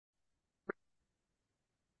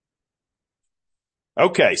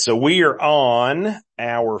Okay, so we are on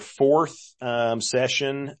our fourth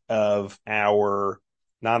session of our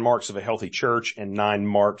 9 marks of a healthy church and 9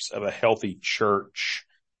 marks of a healthy church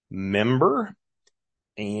member.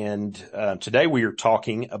 And today we are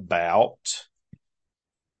talking about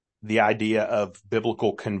the idea of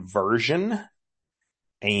biblical conversion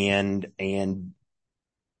and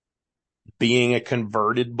being a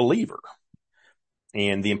converted believer,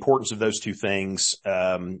 and the importance of those two things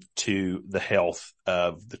to the health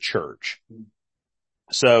of the church.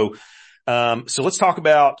 So let's talk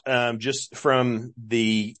about just from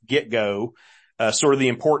the get-go, sort of the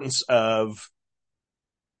importance of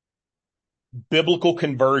biblical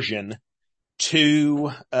conversion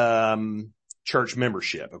to church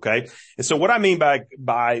membership. Okay, and so what I mean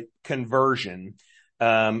by conversion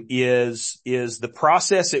is the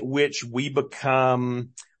process at which we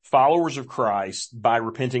become followers of Christ by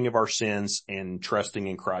repenting of our sins and trusting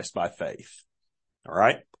in Christ by faith. All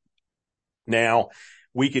right. Now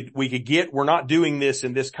we're not doing this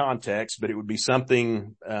in this context, but it would be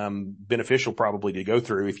something, beneficial probably to go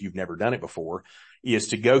through if you've never done it before, is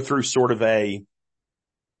to go through sort of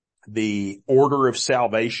the order of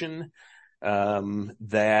salvation,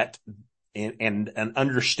 that and an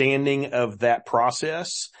understanding of that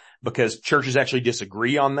process, because churches actually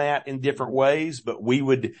disagree on that in different ways, but we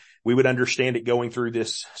would understand it going through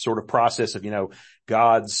this sort of process of,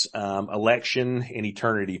 God's election in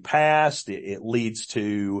eternity past. It leads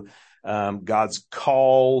to God's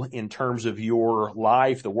call in terms of your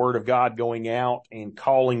life, the word of God going out and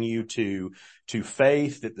calling you to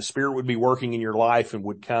faith, that the Spirit would be working in your life and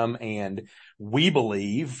would come. And we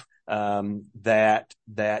believe that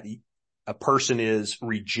a person is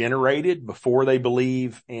regenerated before they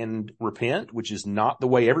believe and repent, which is not the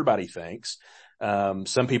way everybody thinks.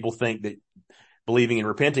 Some people think that believing and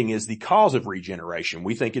repenting is the cause of regeneration.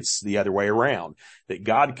 We think it's the other way around, that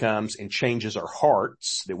God comes and changes our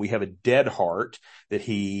hearts, that we have a dead heart that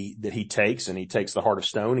he takes, and he takes the heart of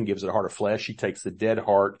stone and gives it a heart of flesh. He takes the dead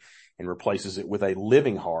heart and replaces it with a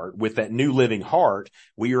living heart. With that new living heart,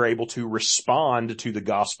 we are able to respond to the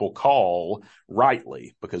gospel call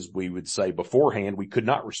rightly, because we would say beforehand we could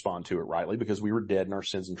not respond to it rightly because we were dead in our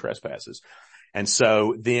sins and trespasses. And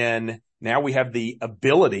so then now we have the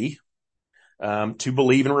ability to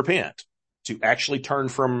believe and repent, to actually turn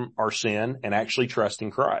from our sin and actually trust in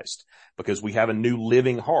Christ, because we have a new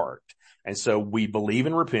living heart. And so we believe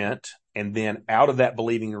and repent, and then out of that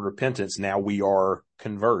believing and repentance, now we are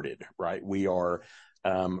converted, right? We are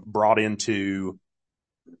brought into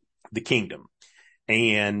the kingdom.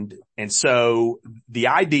 And so the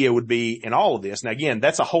idea would be in all of this, now again,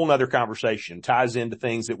 that's a whole nother conversation, ties into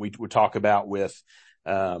things that we would talk about with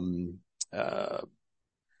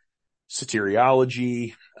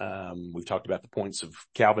soteriology. We've talked about the points of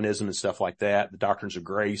Calvinism and stuff like that. The doctrines of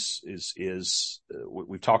grace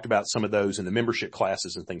we've talked about some of those in the membership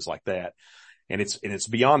classes and things like that. And it's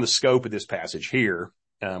beyond the scope of this passage here,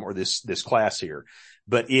 or this class here.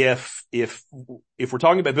 But if we're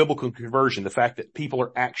talking about biblical conversion, the fact that people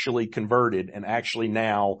are actually converted and actually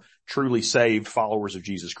now truly saved followers of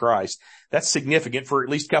Jesus Christ, that's significant for at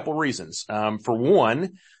least a couple of reasons. For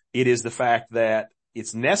one, it is the fact that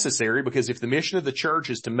it's necessary, because if the mission of the church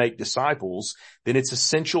is to make disciples, then it's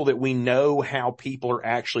essential that we know how people are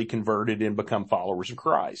actually converted and become followers of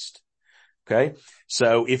Christ. Okay.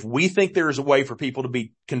 So if we think there is a way for people to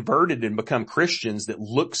be converted and become Christians that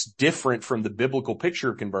looks different from the biblical picture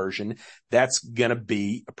of conversion, that's going to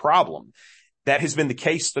be a problem. That has been the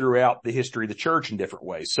case throughout the history of the church in different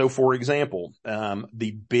ways. So for example, one of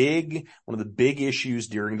the big issues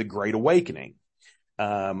during the Great Awakening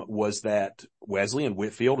was that Wesley and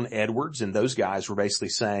Whitefield and Edwards and those guys were basically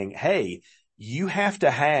saying, hey, you have to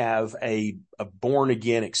have a born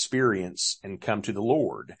again experience and come to the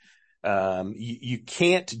Lord. You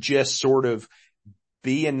can't just sort of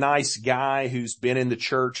be a nice guy who's been in the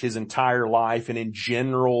church his entire life and in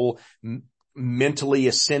general mentally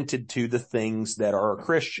assented to the things that are a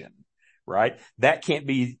Christian, right? That can't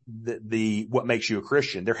be what makes you a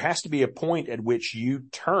Christian. There has to be a point at which you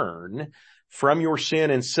turn from your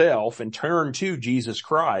sin and self and turn to Jesus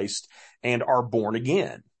Christ and are born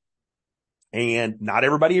again. And not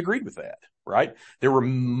everybody agreed with that, right? There were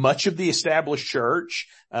much of the established church.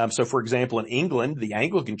 So for example, in England, the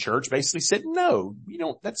Anglican church basically said, no,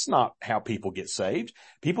 that's not how people get saved.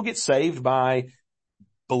 People get saved by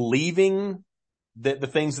believing that the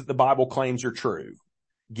things that the Bible claims are true,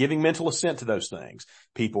 giving mental assent to those things.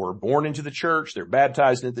 People are born into the church. They're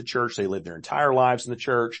baptized into the church. They live their entire lives in the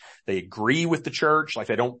church. They agree with the church, like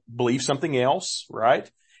they don't believe something else, right?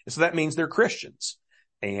 And so that means they're Christians.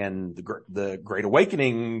 And the Great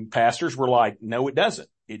Awakening pastors were like, no, it doesn't.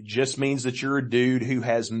 It just means that you're a dude who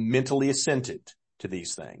has mentally assented to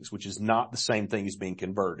these things, which is not the same thing as being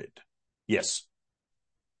converted. Yes.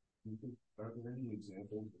 Are there any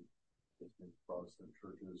examples of Protestant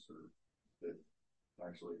churches that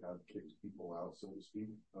actually have kicked people out, so to speak,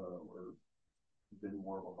 or been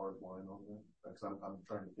more of a hard line on them? Because I'm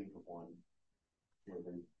trying to think of one where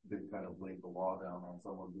they kind of laid the law down on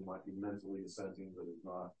someone who might be mentally assenting but is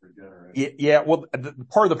not regenerate. Yeah. Well,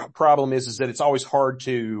 part of the problem is that it's always hard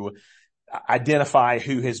to identify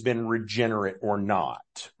who has been regenerate or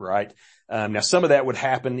not, right? Now some of that would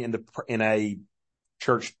happen in a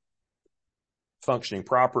church functioning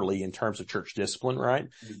properly in terms of church discipline, right?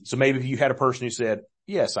 Mm-hmm. So maybe if you had a person who said,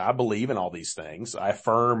 yes, I believe in all these things, I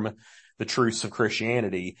affirm the truths of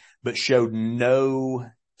Christianity, but showed no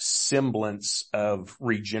semblance of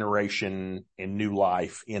regeneration and new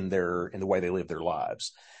life in the way they live their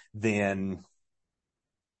lives, then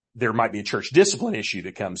there might be a church discipline issue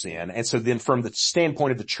that comes in. And so then from the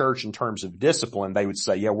standpoint of the church in terms of discipline, they would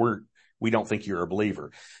say, yeah, we don't think you're a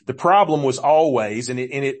believer. The problem was always, and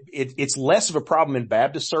it's less of a problem in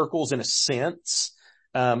Baptist circles in a sense,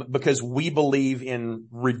 because we believe in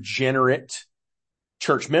regenerate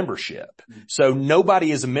church membership. So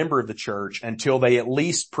nobody is a member of the church until they at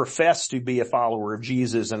least profess to be a follower of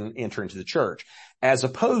Jesus and enter into the church, as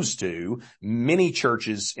opposed to many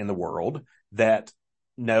churches in the world that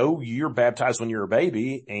no, you're baptized when you're a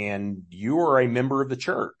baby and you're a member of the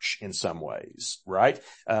church in some ways, right?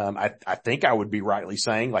 I think I would be rightly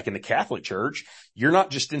saying, like in the Catholic Church, you're not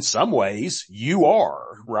just in some ways, you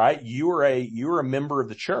are, right? You're a member of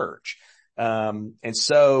the church. And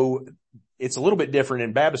so it's a little bit different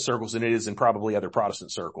in Baptist circles than it is in probably other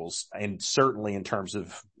Protestant circles, and certainly in terms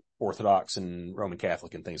of Orthodox and Roman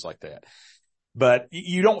Catholic and things like that. But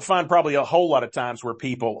you don't find probably a whole lot of times where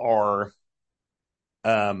people are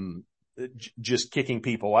just kicking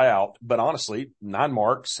people out. But honestly, Nine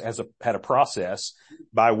Marks had a process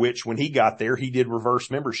by which when he got there, he did reverse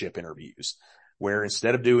membership interviews, where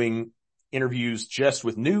instead of doing interviews just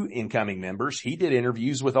with new incoming members, he did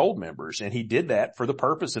interviews with old members. And he did that for the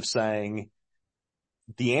purpose of saying,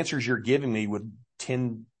 the answers you're giving me would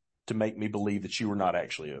tend to make me believe that you were not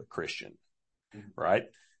actually a Christian. Right?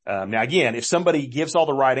 Now again, if somebody gives all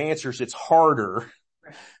the right answers, it's harder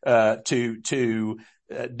to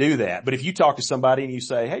do that. But if you talk to somebody and you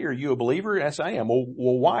say, hey, are you a believer? Yes, I am. Well,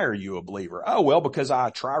 why are you a believer? Oh, well, because I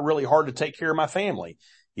try really hard to take care of my family.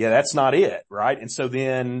 Yeah, that's not it. Right. And so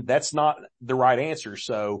then that's not the right answer.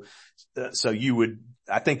 So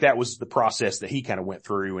I think that was the process that he kind of went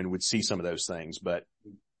through and would see some of those things. But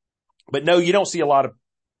no, you don't see a lot of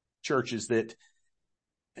churches that,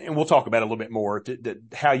 and we'll talk about it a little bit more,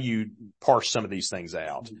 how you parse some of these things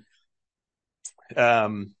out.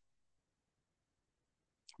 But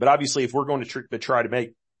obviously if we're going to try to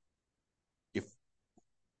make,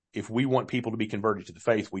 if we want people to be converted to the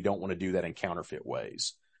faith, we don't want to do that in counterfeit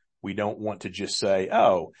ways. We don't want to just say,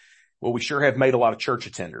 oh, well, we sure have made a lot of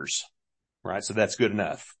church attenders, right? So that's good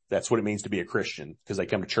enough. That's what it means to be a Christian because they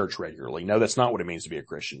come to church regularly. No, that's not what it means to be a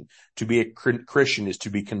Christian. To be a Christian is to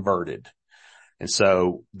be converted. And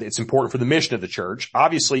so it's important for the mission of the church.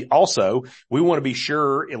 Obviously, also, we want to be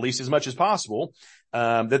sure, at least as much as possible,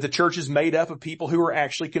 that the church is made up of people who are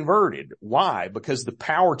actually converted. Why? Because the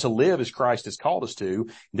power to live as Christ has called us to,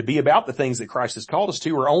 and to be about the things that Christ has called us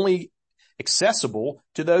to, are only accessible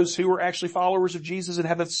to those who are actually followers of Jesus and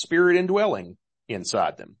have the Spirit indwelling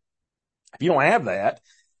inside them. If you don't have that,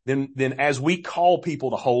 then as we call people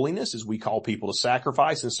to holiness, as we call people to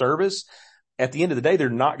sacrifice and service, at the end of the day, they're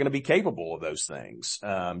not going to be capable of those things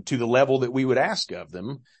to the level that we would ask of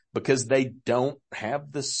them, because they don't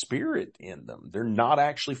have the Spirit in them. They're not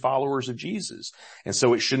actually followers of Jesus. And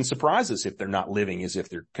so it shouldn't surprise us if they're not living as if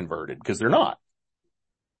they're converted, because they're not.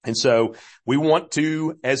 And so we want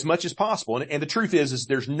to, as much as possible, and the truth is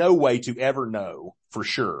there's no way to ever know for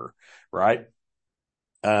sure, right?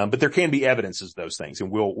 But there can be evidences of those things,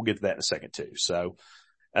 and we'll get to that in a second too. So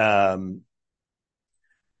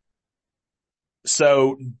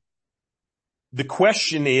the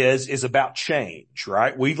question is about change,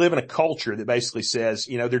 right? We live in a culture that basically says,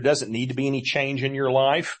 there doesn't need to be any change in your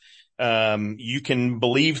life. You can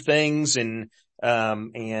believe things and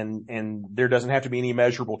there doesn't have to be any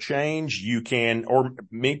measurable change. You can, or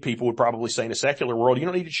many people would probably say in a secular world, you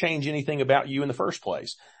don't need to change anything about you in the first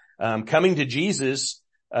place. Coming to Jesus,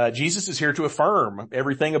 Jesus is here to affirm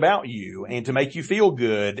everything about you and to make you feel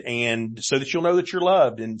good, and so that you'll know that you're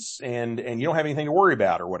loved and you don't have anything to worry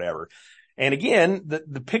about or whatever. And again,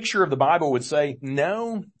 the picture of the Bible would say,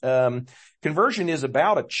 no, conversion is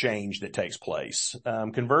about a change that takes place.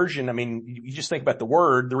 Conversion, I mean, you just think about the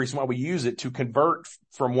word, the reason why we use it to convert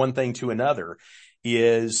from one thing to another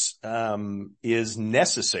is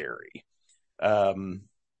necessary.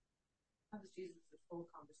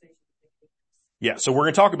 Yeah, so we're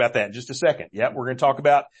going to talk about that in just a second. Yeah, we're going to talk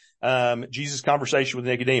about Jesus' conversation with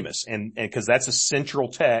Nicodemus, and because that's a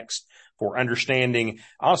central text for understanding,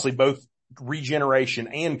 honestly, both regeneration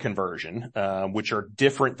and conversion, which are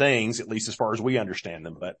different things, at least as far as we understand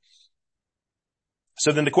them. But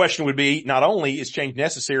so then the question would be, not only is change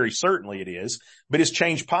necessary, certainly it is, but is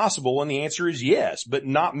change possible? And the answer is yes, but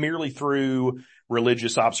not merely through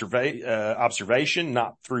religious observation,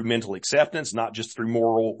 not through mental acceptance, not just through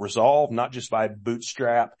moral resolve, not just by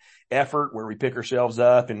bootstrap effort where we pick ourselves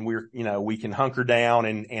up and we can hunker down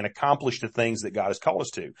and accomplish the things that God has called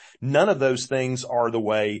us to. None of those things are the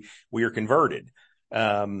way we are converted.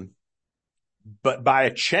 But by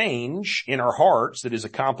a change in our hearts that is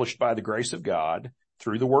accomplished by the grace of God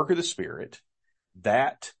through the work of the Spirit,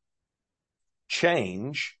 that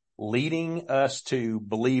change leading us to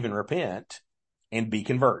believe and repent and be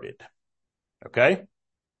converted. Okay?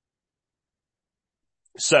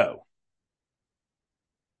 So,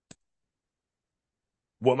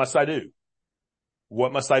 what must I do?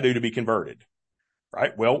 What must I do to be converted?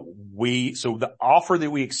 Right? Well, so the offer that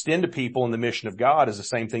we extend to people in the mission of God is the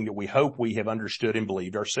same thing that we hope we have understood and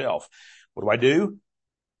believed ourselves. What do?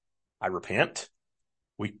 I repent.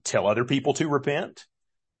 We tell other people to repent.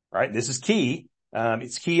 Right? This is key.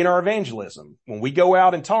 It's key in our evangelism. When we go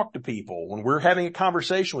out and talk to people, when we're having a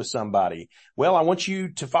conversation with somebody, well, I want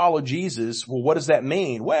you to follow Jesus. Well, what does that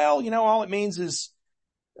mean? Well, all it means is,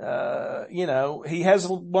 he has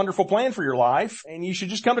a wonderful plan for your life and you should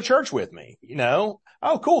just come to church with me.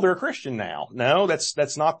 Oh, cool. They're a Christian now. No,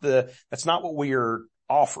 that's not what we are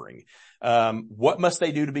offering. What must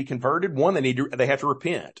they do to be converted? One, they have to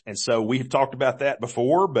repent. And so we have talked about that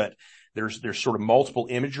before, but there's sort of multiple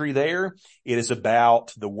imagery there. It is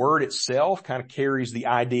about the word itself kind of carries the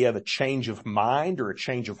idea of a change of mind or a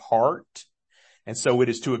change of heart. And so it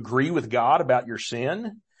is to agree with God about your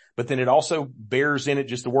sin. But then it also bears in it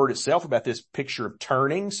just the word itself about this picture of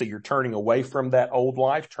turning. So you're turning away from that old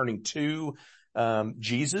life, turning to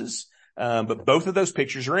Jesus. But both of those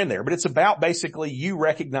pictures are in there. But it's about basically you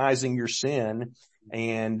recognizing your sin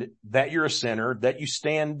and that you're a sinner, that you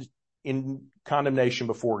stand in condemnation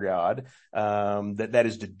before God, that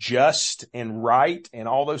is just and right and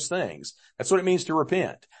all those things. That's what it means to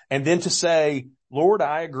repent. And then to say, Lord,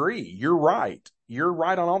 I agree. You're right. You're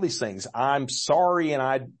right on all these things. I'm sorry. And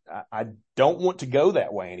I don't want to go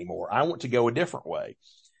that way anymore. I want to go a different way.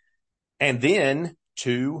 And then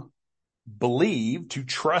to believe, to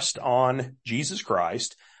trust on Jesus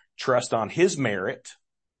Christ, trust on his merit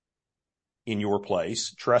in your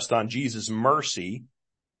place, trust on Jesus' mercy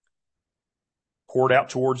poured out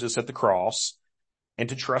towards us at the cross, and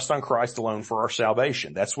to trust on Christ alone for our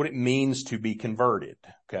salvation. That's what it means to be converted.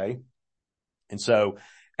 Okay. And so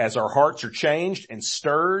as our hearts are changed and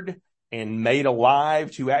stirred and made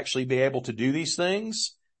alive to actually be able to do these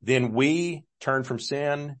things, then we turn from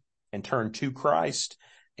sin and turn to Christ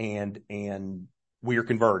and we are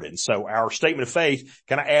converted. And so our statement of faith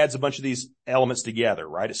kind of adds a bunch of these elements together,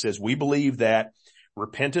 right? It says we believe that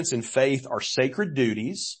repentance and faith are sacred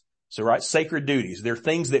duties. So, right, sacred duties. They're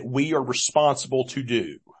things that we are responsible to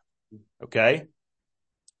do. Okay?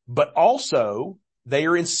 But also, they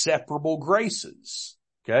are inseparable graces.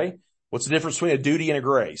 Okay? What's the difference between a duty and a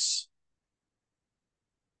grace?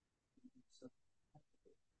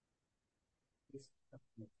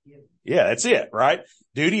 Yeah, that's it, right?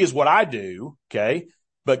 Duty is what I do, okay?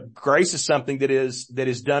 But grace is something that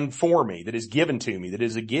is done for me, that is given to me, that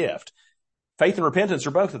is a gift. Faith and repentance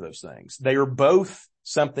are both of those things. They are both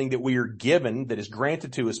something that we are given, that is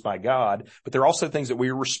granted to us by God, but they're also things that we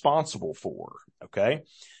are responsible for, okay?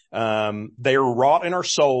 They are wrought in our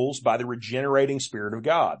souls by the regenerating Spirit of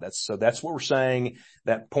God. That's what we're saying,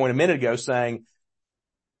 that point a minute ago, saying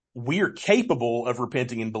we are capable of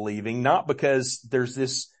repenting and believing, not because there's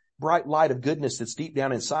this bright light of goodness that's deep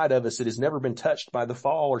down inside of us that has never been touched by the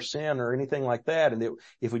fall or sin or anything like that. And that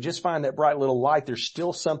if we just find that bright little light, there's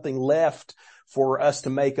still something left for us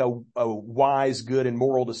to make a wise, good, and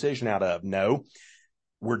moral decision out of. No,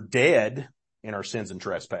 we're dead in our sins and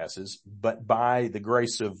trespasses, but by the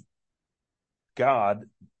grace of God,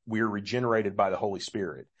 we are regenerated by the Holy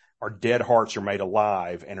Spirit. Our dead hearts are made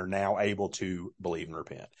alive and are now able to believe and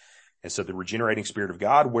repent. And so the regenerating Spirit of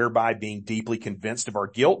God, whereby being deeply convinced of our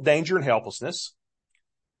guilt, danger, and helplessness,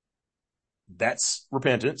 that's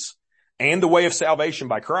repentance, and the way of salvation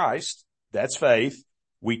by Christ, That's faith.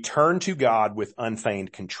 We turn to God with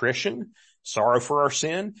unfeigned contrition, sorrow for our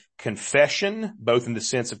sin, confession, both in the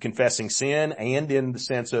sense of confessing sin and in the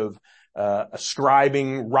sense of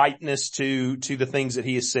ascribing rightness to the things that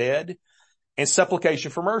he has said, and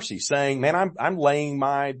supplication for mercy, saying, man, I'm laying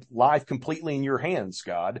my life completely in your hands,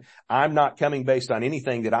 God. I'm not coming based on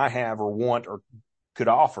anything that I have or want or could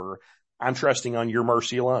offer. I'm trusting on your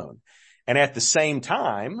mercy alone. And at the same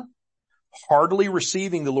time, heartily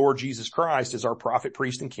receiving the Lord Jesus Christ as our prophet,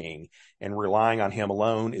 priest, and king, and relying on him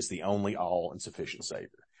alone is the only all and sufficient Savior,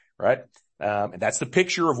 right? And that's the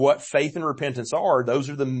picture of what faith and repentance are. Those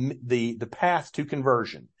are the path to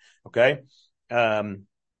conversion. Okay.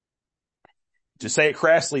 To say it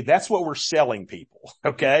crassly, that's what we're selling people.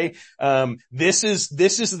 Okay. This is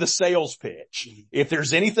the sales pitch. If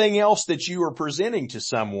there's anything else that you are presenting to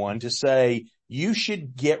someone to say, you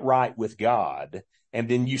should get right with God, and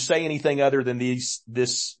then you say anything other than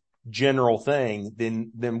this general thing,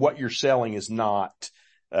 then what you're selling is not,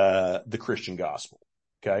 the Christian gospel.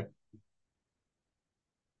 Okay.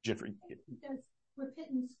 Jennifer. Does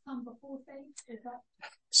repentance come before faith?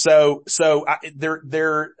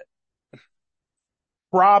 They're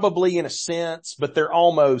probably in a sense, but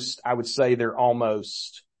I would say they're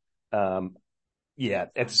almost, at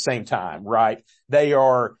the same time, right? They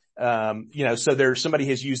are, so somebody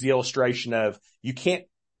has used the illustration of you can't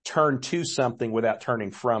turn to something without turning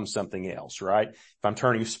from something else, right? If I'm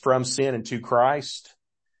turning from sin and to Christ,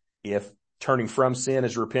 if turning from sin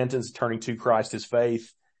is repentance, turning to Christ is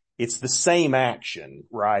faith, it's the same action,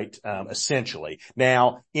 right? Essentially.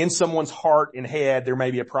 Now, in someone's heart and head, there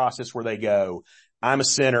may be a process where they go, I'm a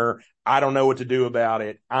sinner. I don't know what to do about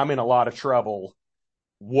it. I'm in a lot of trouble.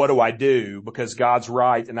 What do I do? Because God's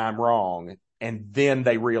right and I'm wrong. And then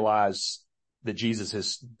they realize that Jesus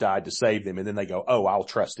has died to save them. And then they go, oh, I'll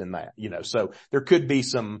trust in that, so there could be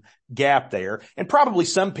some gap there. And probably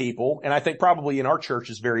some people, and I think probably in our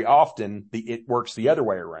churches very often, it works the other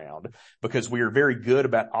way around, because we are very good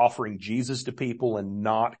about offering Jesus to people and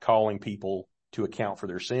not calling people to account for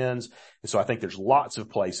their sins. And so I think there's lots of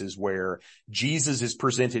places where Jesus is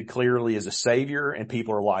presented clearly as a savior and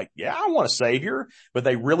people are like, yeah, I want a savior, but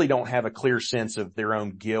they really don't have a clear sense of their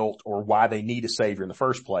own guilt or why they need a savior in the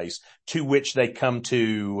first place, to which they come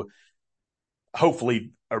to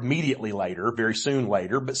hopefully immediately later, very soon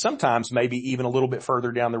later, but sometimes maybe even a little bit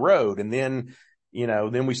further down the road. And then,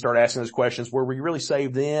 then we start asking those questions. Were we really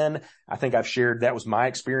saved then? I think I've shared that was my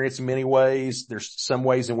experience in many ways. There's some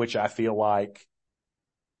ways in which I feel like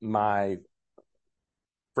my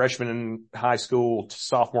freshman in high school to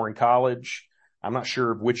sophomore in college, I'm not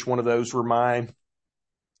sure which one of those were my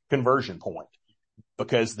conversion point,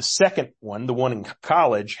 because the second one, the one in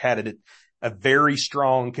college, had a very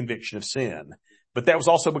strong conviction of sin. But that was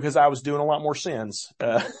also because I was doing a lot more sins.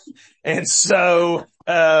 And so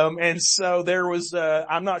there was,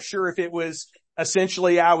 I'm not sure if it was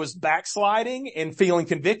essentially I was backsliding and feeling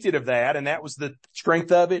convicted of that, and that was the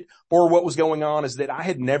strength of it, or what was going on is that I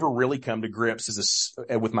had never really come to grips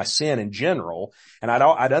with my sin in general. And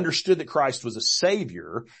I'd understood that Christ was a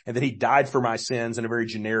savior and that he died for my sins in a very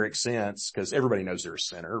generic sense, because everybody knows they're a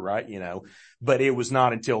sinner, right? But it was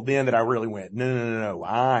not until then that I really went, no,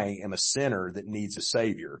 I am a sinner that needs a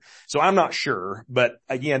savior. So I'm not sure, but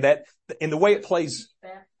again, that in the way it plays.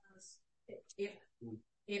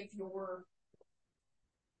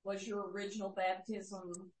 Was your original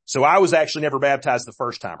baptism? So I was actually never baptized the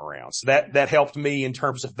first time around. So that helped me in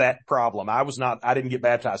terms of that problem. I didn't get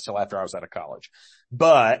baptized till after I was out of college.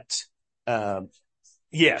 But,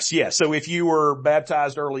 yes. So if you were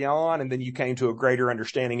baptized early on and then you came to a greater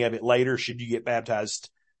understanding of it later, should you get baptized,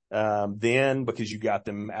 then, because you got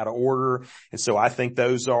them out of order? And so I think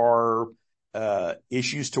those are,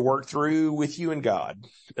 issues to work through with you and God.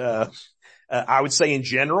 I would say in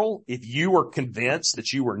general, if you were convinced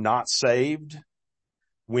that you were not saved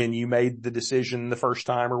when you made the decision the first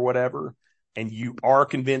time or whatever, and you are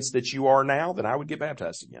convinced that you are now, then I would get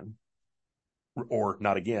baptized again. Or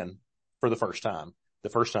not again, for the first time. The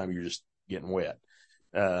first time you're just getting wet.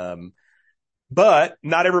 But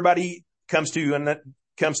not everybody comes to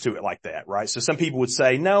it like that, right? So some people would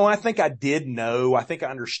say, no, I think I did know. I think I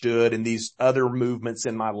understood. And these other movements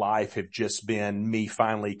in my life have just been me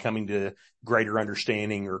finally coming to greater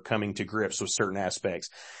understanding or coming to grips with certain aspects.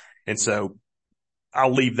 And so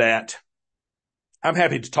I'll leave that. I'm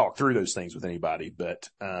happy to talk through those things with anybody, but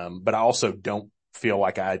I also don't feel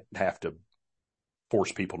like I have to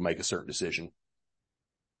force people to make a certain decision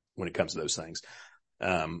when it comes to those things.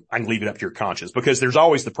 I can leave it up to your conscience, because there's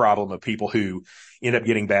always the problem of people who end up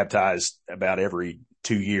getting baptized about every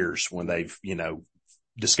 2 years when they've,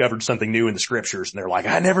 discovered something new in the scriptures and they're like,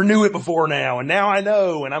 I never knew it before now. And now I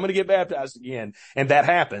know, and I'm going to get baptized again. And that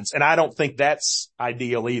happens. And I don't think that's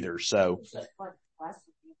ideal either. So,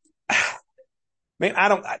 man,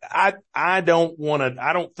 I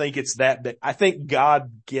don't think it's that big. I think God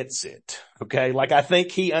gets it. Okay. Like, I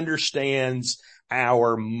think he understands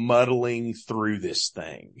our muddling through this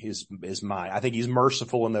thing I think he's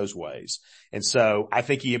merciful in those ways. And so I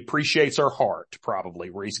think he appreciates our heart probably,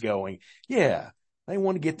 where he's going, yeah, they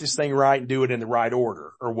want to get this thing right and do it in the right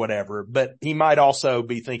order or whatever. But he might also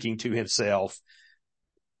be thinking to himself,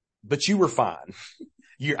 but you were fine.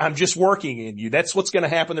 I'm just working in you. That's what's going to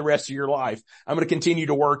happen the rest of your life. I'm going to continue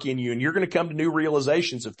to work in you, and you're going to come to new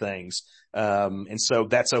realizations of things. And so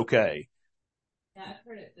that's okay. Yeah, I've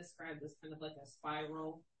heard it described as kind of like a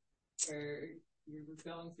spiral where you're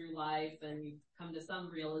going through life and you come to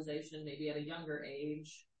some realization maybe at a younger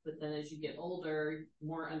age, but then as you get older,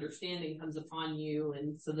 more understanding comes upon you,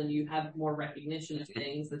 and so then you have more recognition of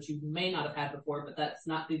things that you may not have had before, but that's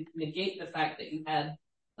not to negate the fact that you had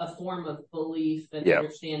a form of belief and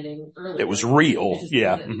understanding earlier. It was real.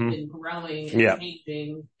 Yeah. You've been growing and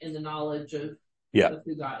changing in the knowledge of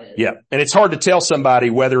who God is. Yeah. And it's hard to tell somebody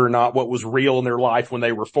whether or not what was real in their life when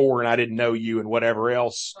they were 4 and I didn't know you and whatever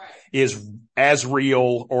else is as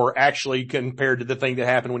real or actually compared to the thing that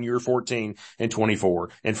happened when you were 14 and 24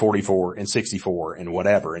 and 44 and 64 and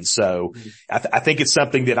whatever. And so I think it's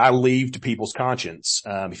something that I leave to people's conscience.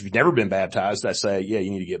 If you've never been baptized, I say, yeah,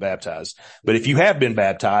 you need to get baptized. But if you have been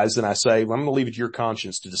baptized, then I say, well, I'm going to leave it to your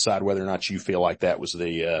conscience to decide whether or not you feel like that was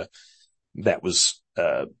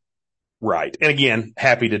right. And again,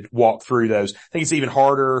 happy to walk through those. I think it's even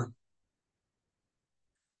harder.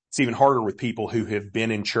 It's even harder with people who have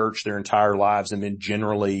been in church their entire lives and been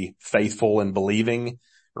generally faithful and believing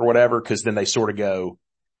or whatever, because then they sort of go,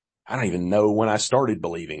 I don't even know when I started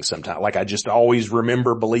believing sometimes. Like, I just always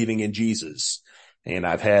remember believing in Jesus. And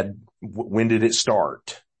I've had, when did it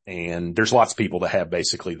start? And there's lots of people that have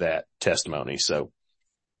basically that testimony. So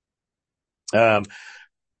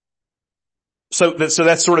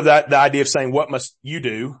that's sort of the idea of saying, what must you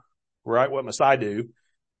do, right? What must I do?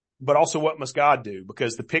 But also, what must God do?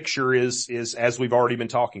 Because the picture is as we've already been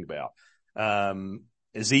talking about.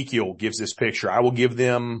 Ezekiel gives this picture. I will give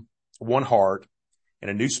them one heart and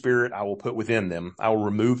a new spirit I will put within them. I will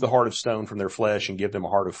remove the heart of stone from their flesh and give them a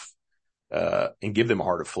heart of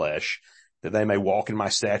flesh, that they may walk in my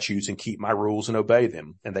statutes and keep my rules and obey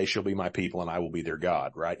them. And they shall be my people and I will be their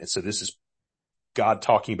God, right? And so this is God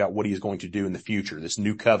talking about what he is going to do in the future, this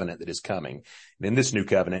new covenant that is coming. And in this new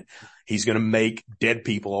covenant, he's going to make dead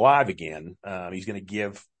people alive again. He's going to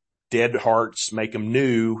give dead hearts, make them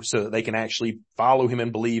new so that they can actually follow him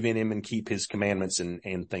and believe in him and keep his commandments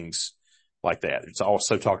and things like that. It's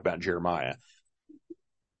also talked about in Jeremiah.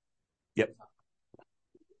 Yep.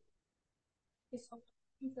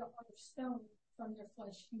 Keep the heart of stone from their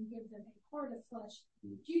flesh and give them a heart of flesh.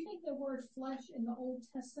 Do you think the word flesh in the Old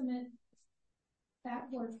Testament,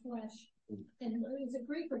 that word flesh, and is it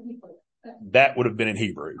Greek or Hebrew? That would have been in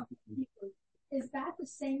Hebrew. Is that the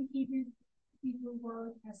same Hebrew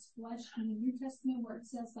word as flesh in the New Testament, where it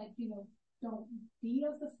says, like, don't be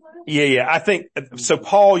of the flesh? Yeah. I think so.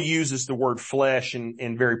 Paul uses the word flesh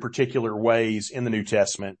in very particular ways in the New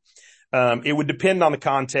Testament. It would depend on the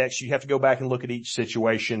context. You have to go back and look at each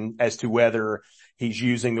situation as to whether he's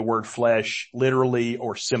using the word flesh literally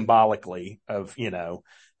or symbolically of,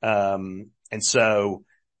 and so,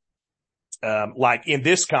 like in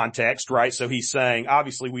this context, right? So he's saying,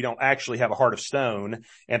 obviously we don't actually have a heart of stone,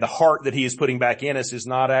 and the heart that he is putting back in us is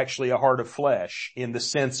not actually a heart of flesh, in the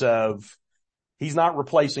sense of he's not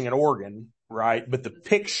replacing an organ, right? But the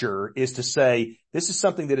picture is to say, this is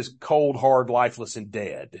something that is cold, hard, lifeless, and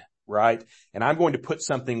dead, right? And I'm going to put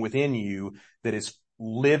something within you that is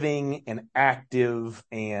living and active,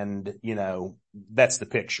 and, that's the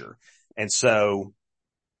picture. And so,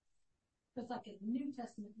 because like in the New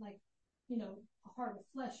Testament, like, a heart of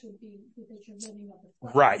flesh would be because you're living of the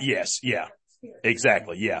flesh. Right. Yes. Yeah.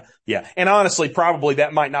 Exactly. Yeah. Yeah. And honestly, probably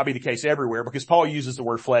that might not be the case everywhere, because Paul uses the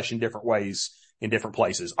word flesh in different ways in different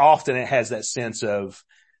places. Often it has that sense of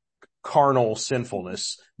carnal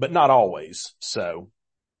sinfulness, but not always. So,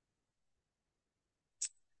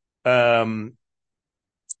 John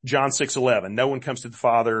 6:11, no one comes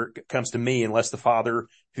to me unless the Father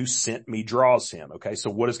who sent me draws him. Okay. So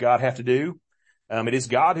what does God have to do? It is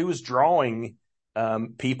God who is drawing,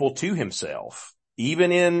 people to himself.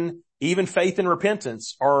 Even faith and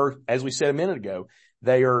repentance are, as we said a minute ago,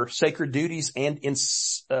 they are sacred duties and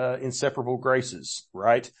inseparable graces,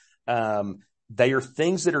 right? They are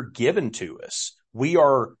things that are given to us. We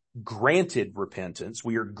are granted repentance.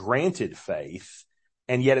 We are granted faith.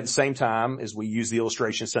 And yet at the same time, as we use the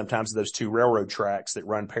illustration sometimes of those two railroad tracks that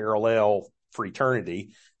run parallel for eternity,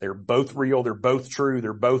 they're both real. They're both true.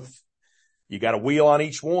 They're both, you got a wheel on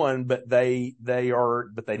each one, but they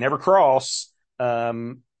never cross.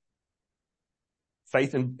 Faith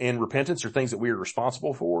and repentance are things that we are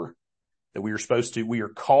responsible for, that we are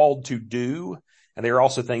called to do. And they are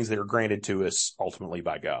also things that are granted to us ultimately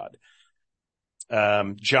by God.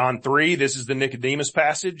 John 3, this is the Nicodemus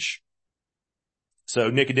passage. So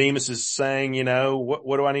Nicodemus is saying,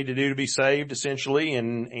 what do I need to do to be saved, essentially?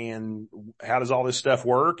 And how does all this stuff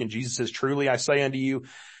work? And Jesus says, truly I say unto you,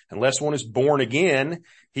 unless one is born again,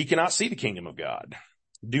 he cannot see the kingdom of God.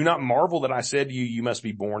 Do not marvel that I said to you, you must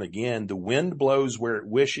be born again. The wind blows where it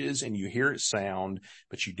wishes and you hear its sound,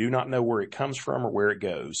 but you do not know where it comes from or where it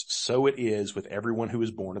goes. So it is with everyone who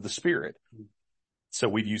is born of the Spirit. So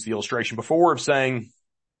we've used the illustration before of saying,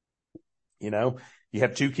 you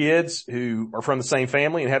have two kids who are from the same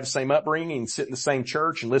family and have the same upbringing and sit in the same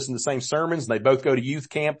church and listen to the same sermons. And they both go to youth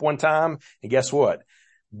camp one time. And guess what?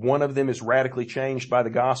 One of them is radically changed by the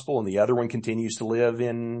gospel and the other one continues to live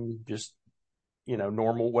in just,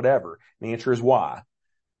 normal whatever. And the answer is why?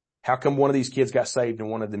 How come one of these kids got saved and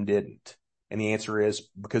one of them didn't? And the answer is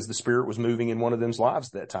because the Spirit was moving in one of them's lives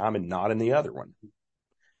at that time and not in the other one. And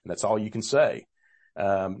that's all you can say.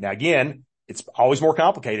 Now again, it's always more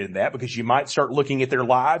complicated than that because you might start looking at their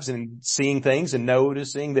lives and seeing things and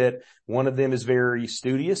noticing that one of them is very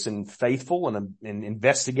studious and faithful and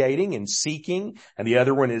investigating and seeking, and the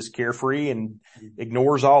other one is carefree and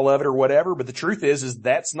ignores all of it or whatever. But the truth is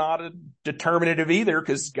that's not a determinative either,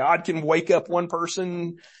 because God can wake up one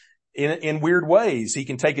person in weird ways. He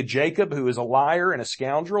can take a Jacob who is a liar and a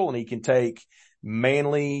scoundrel, and he can take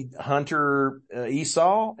manly hunter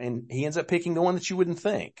Esau, and he ends up picking the one that you wouldn't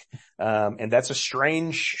think. And that's a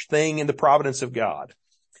strange thing in the providence of God.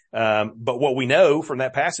 But what we know from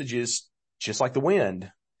that passage is just like the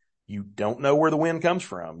wind. You don't know where the wind comes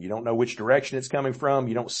from. You don't know which direction it's coming from.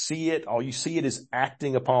 You don't see it. All you see it is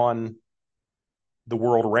acting upon the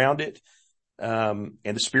world around it. And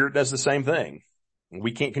the Spirit does the same thing.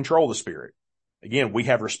 We can't control the Spirit. Again, we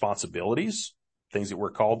have responsibilities, things that we're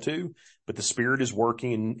called to, but the Spirit is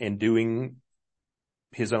working and doing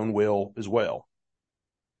his own will as well.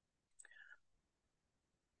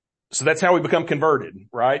 So that's how we become converted,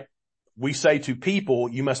 right? We say to people,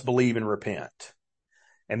 you must believe and repent.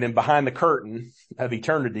 And then behind the curtain of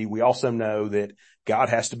eternity, we also know that God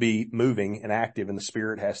has to be moving and active, and the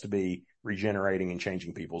Spirit has to be regenerating and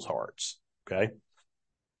changing people's hearts. Okay.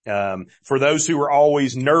 For those who are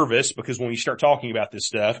always nervous, because when you start talking about this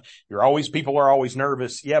stuff, people are always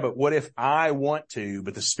nervous. Yeah, but what if I want to,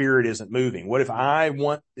 but the Spirit isn't moving? What if I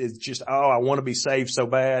want to be saved so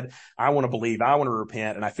bad. I want to believe, I want to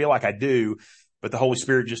repent, and I feel like I do, but the Holy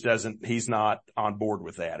Spirit just he's not on board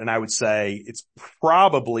with that. And I would say it's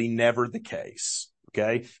probably never the case.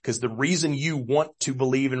 Okay. Because the reason you want to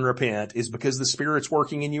believe and repent is because the Spirit's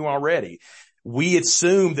working in you already. We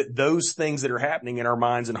assume that those things that are happening in our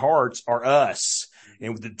minds and hearts are us,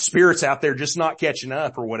 and the Spirit's out there just not catching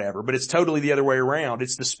up or whatever, but it's totally the other way around.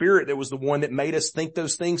 It's the Spirit that was the one that made us think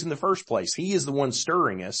those things in the first place. He is the one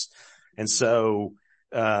stirring us. And so,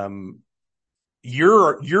 you're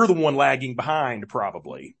the one lagging behind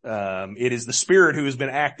probably. It is the Spirit who has been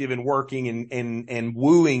active and working and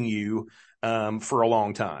wooing you, for a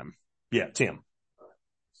long time. Yeah, Tim.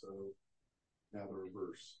 So now the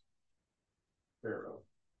reverse. Pharaoh.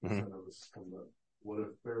 Mm-hmm. So I know this is coming up. What if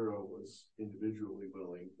Pharaoh was individually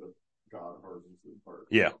willing, but God hardens his heart?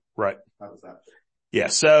 Yeah, right. How does that fit? Yeah,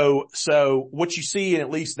 so what you see in at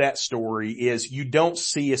least that story is you don't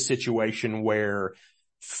see a situation where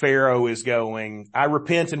Pharaoh is going, I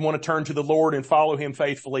repent and want to turn to the Lord and follow him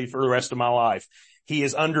faithfully for the rest of my life. He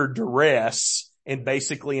is under duress and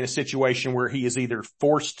basically in a situation where he is either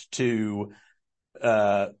forced to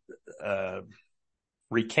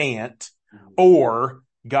recant, or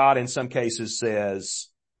God in some cases says,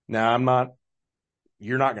 no,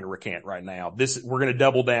 you're not going to recant right now. We're going to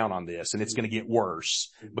double down on this, and it's going to get worse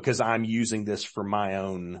because I'm using this for my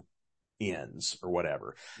own ends or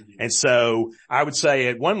whatever. And so I would say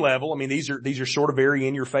at one level, I mean, these are sort of very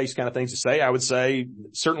in your face kind of things to say. I would say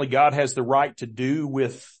certainly God has the right to do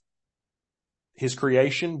with his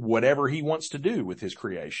creation whatever he wants to do with his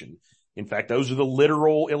creation. In fact, those are the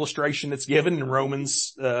literal illustration that's given in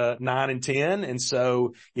Romans 9 and 10. And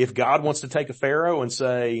so if God wants to take a Pharaoh and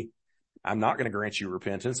say, I'm not going to grant you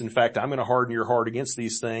repentance. In fact, I'm going to harden your heart against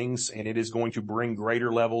these things, and it is going to bring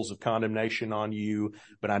greater levels of condemnation on you,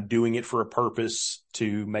 but I'm doing it for a purpose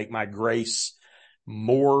to make my grace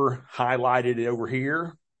more highlighted over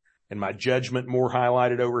here and my judgment more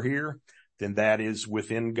highlighted over here, then that is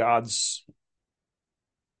within God's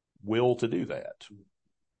will to do that.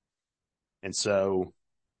 And so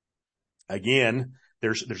again,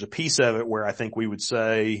 there's a piece of it where I think we would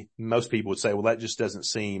say, most people would say, well, that just doesn't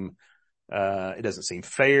seem, it doesn't seem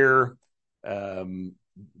fair.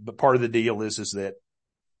 But part of the deal is that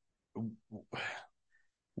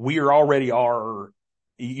we you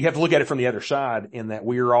have to look at it from the other side, in that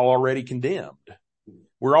we are all already condemned.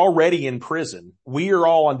 We're already in prison. We are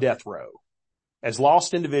all on death row. As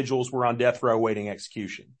lost individuals, we're on death row waiting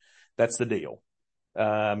execution. That's the deal.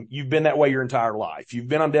 You've been that way your entire life. You've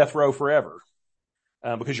been on death row forever,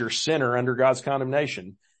 because you're a sinner under God's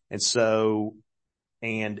condemnation. And so,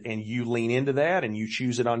 and you lean into that and you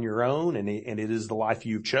choose it on your own, and it is the life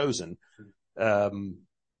you've chosen.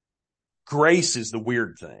 Grace is the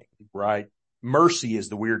weird thing, right? Mercy is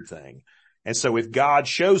the weird thing. And so if God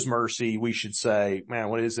shows mercy, we should say, man,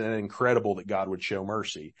 what is it incredible that God would show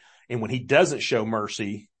mercy? And when he doesn't show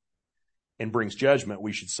mercy and brings judgment,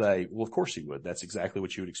 we should say, well, of course he would. That's exactly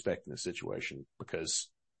what you would expect in this situation, because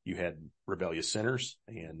you had rebellious sinners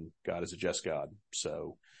and God is a just God.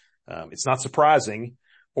 So, it's not surprising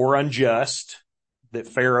or unjust that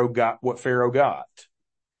Pharaoh got what Pharaoh got.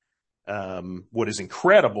 What is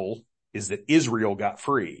incredible is that Israel got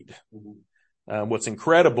freed. What's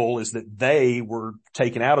incredible is that they were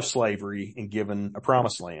taken out of slavery and given a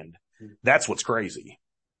promised land. That's what's crazy.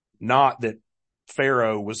 Not that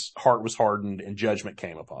Pharaoh's heart was hardened and judgment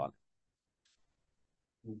came upon.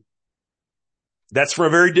 That's from a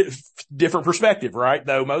very different perspective, right?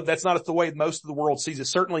 Though that's not the way most of the world sees it.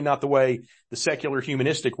 Certainly not the way the secular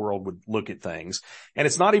humanistic world would look at things. And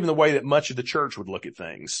it's not even the way that much of the church would look at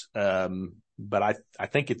things. But I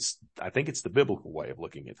think it's the biblical way of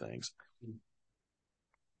looking at things.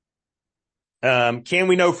 Can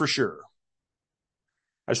we know for sure?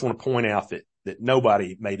 I just want to point out that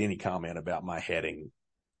nobody made any comment about my heading.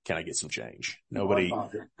 Can I get some change? Nobody,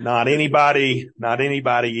 not anybody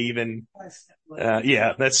even.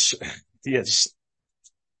 Yeah, that's, yes.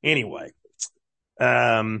 Anyway,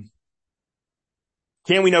 can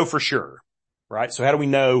we know for sure? Right? So how do we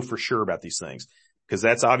know for sure about these things? Because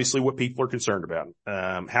that's obviously what people are concerned about.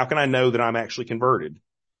 How can I know that I'm actually converted?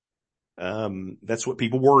 That's what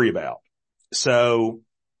people worry about. So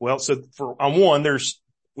on one,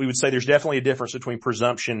 we would say there's definitely a difference between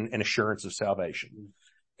presumption and assurance of salvation.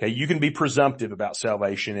 Okay. You can be presumptive about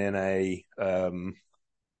salvation in an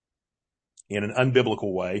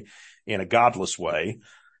unbiblical way, in a godless way.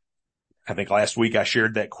 I think last week I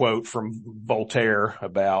shared that quote from Voltaire,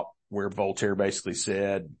 about where Voltaire basically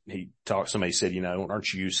said, somebody said,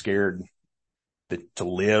 aren't you scared to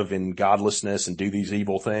live in godlessness and do these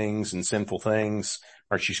evil things and sinful things?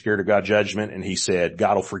 Aren't you scared of God's judgment? And he said,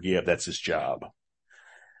 God will forgive. That's his job.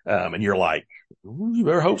 And you're like, you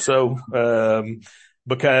better hope so.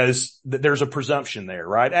 Because there's a presumption there,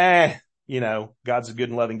 right? God's a good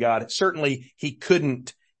and loving God. Certainly he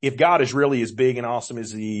couldn't, if God is really as big and awesome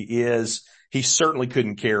as he is, he certainly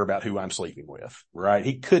couldn't care about who I'm sleeping with, right?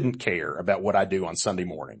 He couldn't care about what I do on Sunday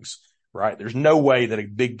mornings, right? There's no way that a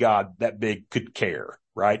big God that big could care,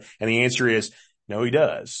 right? And the answer is, no, he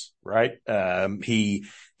does, right?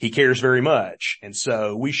 He cares very much. And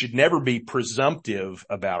so we should never be presumptive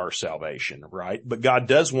about our salvation, right? But God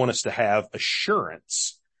does want us to have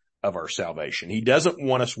assurance of our salvation. He doesn't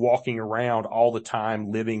want us walking around all the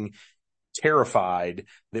time living terrified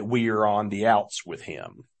that we are on the outs with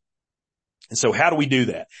him. And so how do we do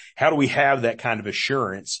that? How do we have that kind of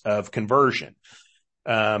assurance of conversion?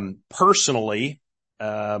 Personally,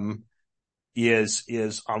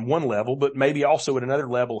 is on one level, but maybe also at another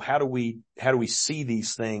level, how do we see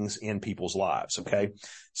these things in people's lives? Okay.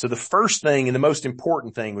 So the first thing and the most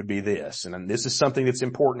important thing would be this, and this is something that's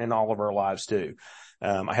important in all of our lives too.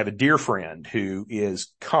 I have a dear friend who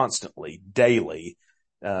is constantly, daily,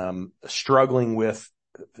 struggling with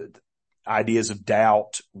ideas of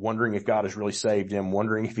doubt, wondering if God has really saved him,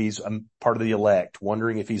 wondering if he's part of the elect,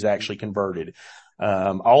 wondering if he's actually converted.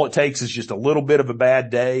 All it takes is just a little bit of a bad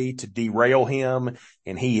day to derail him,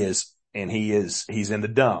 and he's in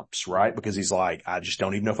the dumps, right? Because he's like, I just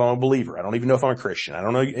don't even know if I'm a believer. I don't even know if I'm a Christian. I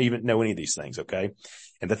don't even know any of these things. Okay.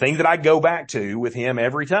 And the thing that I go back to with him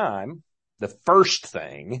every time, the first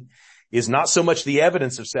thing is not so much the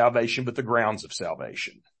evidence of salvation, but the grounds of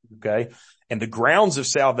salvation. Okay. And the grounds of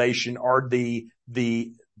salvation are the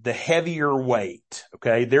heavier weight.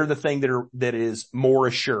 Okay. They're the thing that is more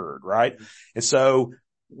assured, right? And so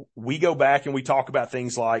we go back and we talk about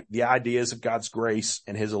things like the ideas of God's grace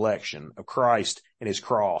and his election, of Christ and his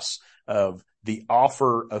cross, of the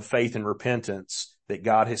offer of faith and repentance that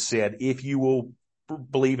God has said, if you will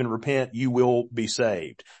believe and repent, you will be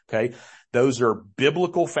saved. Okay. Those are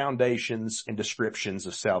biblical foundations and descriptions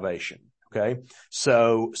of salvation. Okay.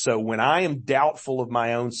 So when I am doubtful of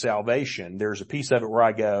my own salvation, there's a piece of it where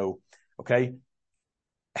I go, okay,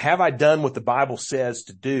 have I done what the Bible says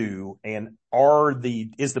to do? And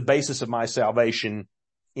is the basis of my salvation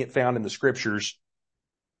found in the scriptures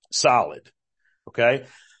solid? Okay.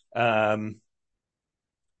 Again,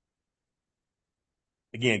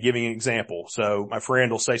 giving an example. So my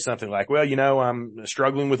friend will say something like, well, I'm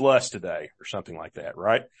struggling with lust today or something like that,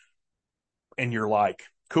 right? And you're like,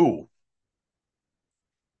 cool.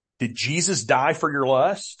 Did Jesus die for your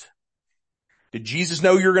lust? Did Jesus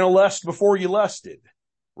know you're going to lust before you lusted?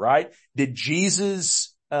 Right? Did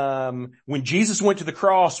Jesus, when Jesus went to the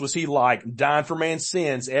cross, was he like dying for man's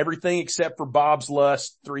sins, everything except for Bob's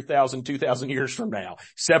lust 3,000, 2,000 years from now,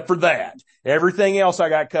 except for that? Everything else I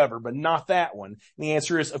got covered, but not that one. And the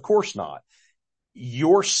answer is, of course not.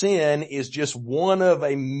 Your sin is just one of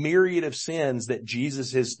a myriad of sins that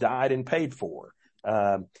Jesus has died and paid for.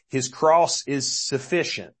 His cross is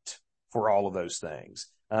sufficient for all of those things.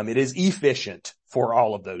 It is efficient for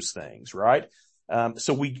all of those things, right?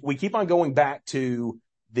 So we keep on going back to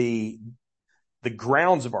the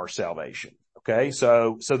grounds of our salvation. Okay.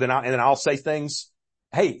 So then I'll say things.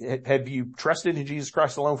 Hey, have you trusted in Jesus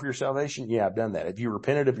Christ alone for your salvation? Yeah, I've done that. Have you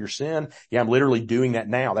repented of your sin? Yeah, I'm literally doing that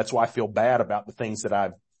now. That's why I feel bad about the things that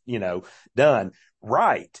I've, done.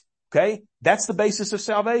 Right. Okay. That's the basis of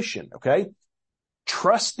salvation. Okay.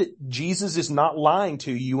 Trust that Jesus is not lying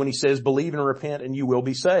to you when he says, believe and repent and you will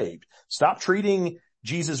be saved. Stop treating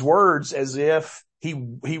Jesus' words as if he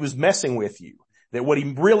was messing with you. That what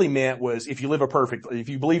he really meant was if you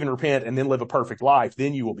believe and repent and then live a perfect life,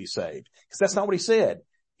 then you will be saved. Because that's not what he said.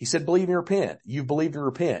 He said, believe and repent. You've believed and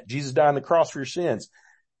repent. Jesus died on the cross for your sins.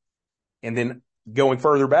 And then going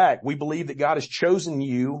further back, we believe that God has chosen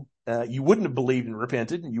you. You wouldn't have believed and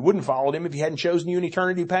repented, and you wouldn't have followed him if he hadn't chosen you in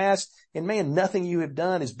eternity past. And man, nothing you have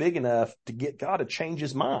done is big enough to get God to change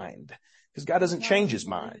his mind. Because God doesn't change his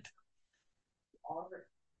mind.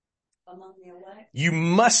 Among the elect. You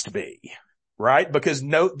must be, right? Because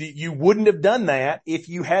you wouldn't have done that if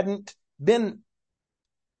you hadn't been.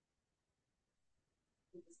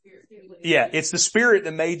 Yeah, it's the Spirit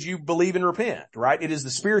that made you believe and repent, right? It is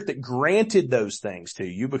the Spirit that granted those things to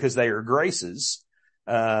you because they are graces.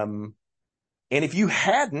 And if you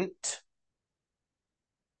hadn't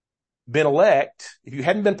been elect, if you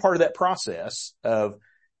hadn't been part of that process of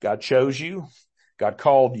God chose you, God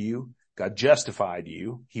called you, God justified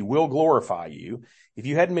you, he will glorify you. If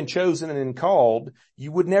you hadn't been chosen and called,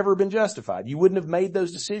 you would never have been justified. You wouldn't have made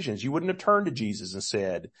those decisions. You wouldn't have turned to Jesus and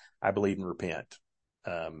said, I believe and repent,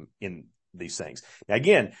 in these things. Now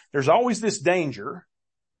again, there's always this danger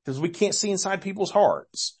because we can't see inside people's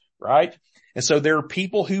hearts, right? And so there are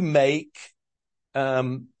people who make,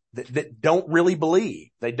 that don't really believe.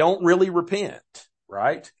 They don't really repent,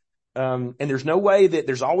 right? And there's no way that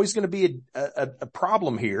there's always going to be a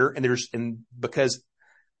problem here. And because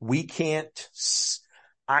we can't,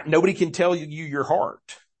 nobody can tell you your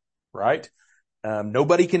heart, right?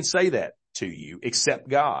 Nobody can say that to you except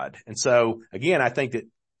God. And so again, I think that,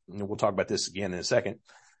 we'll talk about this again in a second.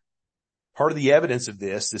 Part of the evidence of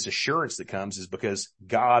this assurance that comes is because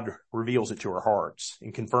God reveals it to our hearts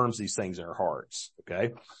and confirms these things in our hearts.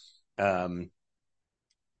 Okay. And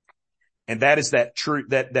that is that true,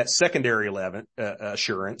 that secondary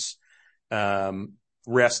assurance,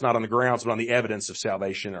 rests not on the grounds, but on the evidence of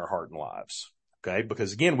salvation in our heart and lives. Okay.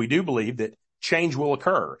 Because again, we do believe that change will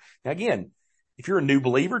occur. Now again, if you're a new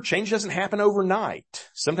believer, change doesn't happen overnight.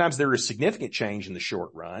 Sometimes there is significant change in the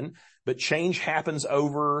short run, but change happens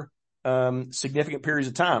over significant periods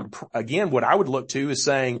of time. Again, what I would look to is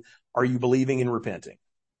saying, are you believing and repenting?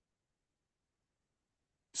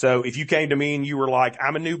 So if you came to me and you were like,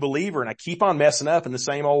 I'm a new believer and I keep on messing up in the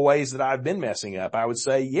same old ways that I've been messing up, I would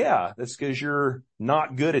say, yeah, that's because you're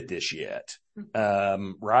not good at this yet.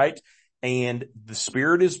 Right? And the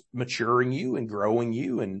Spirit is maturing you and growing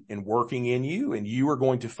you and working in you, and you are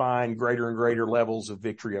going to find greater and greater levels of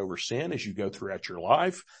victory over sin as you go throughout your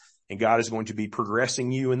life. And God is going to be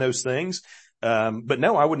progressing you in those things. But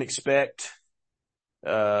no, I wouldn't expect,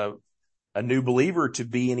 a new believer to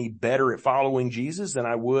be any better at following Jesus than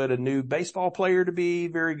I would a new baseball player to be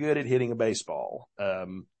very good at hitting a baseball.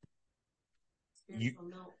 You're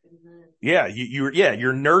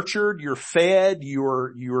nurtured, you're fed,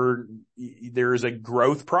 there's a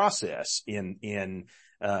growth process in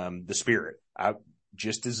the Spirit.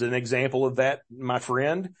 Just as an example of that, my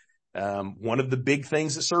friend, one of the big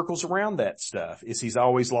things that circles around that stuff is he's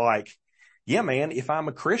always like, yeah, man, if I'm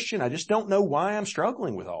a Christian, I just don't know why I'm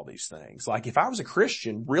struggling with all these things. Like if I was a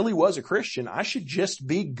Christian, really was a Christian, I should just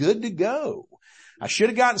be good to go. I should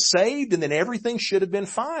have gotten saved and then everything should have been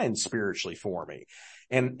fine spiritually for me.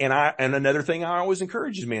 And another thing I always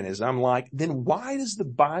encourage men is I'm like, then why does the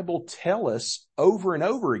Bible tell us over and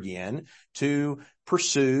over again to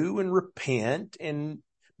pursue and repent and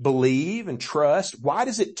believe and trust? Why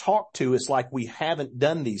does it talk to us like we haven't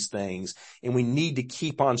done these things and we need to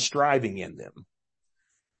keep on striving in them?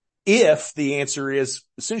 If the answer is,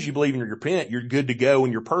 as soon as you believe and you repent, you're good to go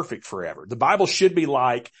and you're perfect forever. The Bible should be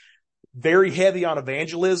like very heavy on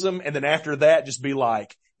evangelism. And then after that, just be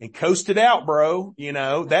like, and coast it out, bro. You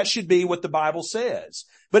know, that should be what the Bible says,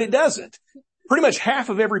 but it doesn't. Pretty much half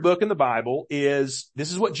of every book in the Bible is,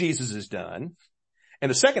 this is what Jesus has done. And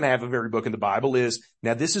the second half of every book in the Bible is,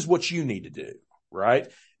 now this is what you need to do,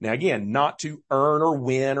 right? Now again, not to earn or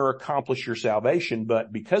win or accomplish your salvation,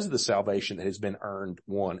 but because of the salvation that has been earned,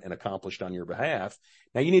 won, and accomplished on your behalf,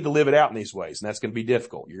 now you need to live it out in these ways. And that's going to be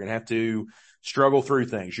difficult. You're going to have to struggle through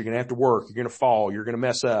things. You're going to have to work. You're going to fall. You're going to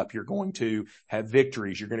mess up. You're going to have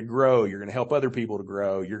victories. You're going to grow. You're going to help other people to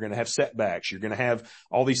grow. You're going to have setbacks. You're going to have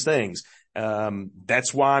all these things.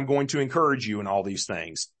 That's why I'm going to encourage you in all these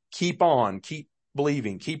things. Keep on, keep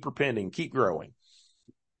believing, keep repenting, keep growing.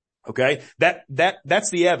 Okay. That's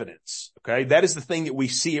the evidence. Okay. That is the thing that we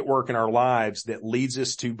see at work in our lives that leads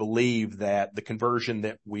us to believe that the conversion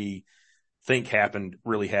that we think happened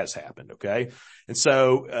really has happened. Okay. And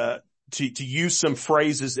so, to use some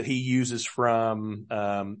phrases that he uses from,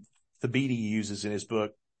 Thabiti uses in his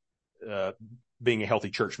book, Being a Healthy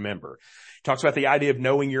Church Member. He talks about the idea of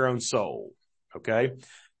knowing your own soul. Okay.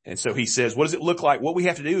 And so he says, what does it look like? What we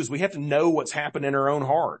have to do is we have to know what's happened in our own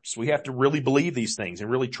hearts. We have to really believe these things and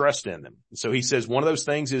really trust in them. And so he says one of those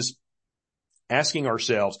things is asking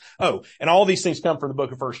ourselves, and all these things come from the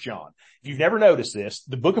book of 1 John. If you've never noticed this,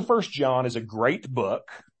 the book of 1 John is a great book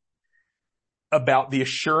about the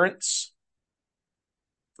assurance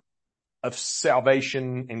of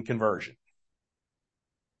salvation and conversion.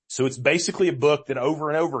 So it's basically a book that over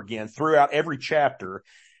and over again, throughout every chapter,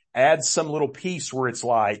 adds some little piece where it's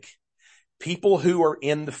like, people who are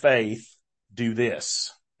in the faith do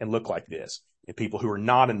this and look like this, and people who are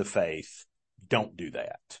not in the faith don't do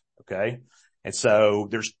that. Okay. And so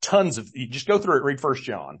there's tons of, you just go through it, read 1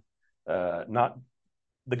 John, not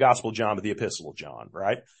the Gospel of John, but the Epistle of John,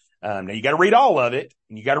 right? Now you got to read all of it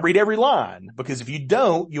and you got to read every line, because if you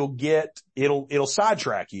don't, it'll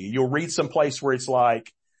sidetrack you. You'll read some place where it's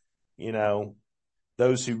like, you know,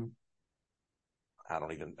 those who,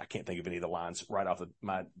 I can't think of any of the lines right off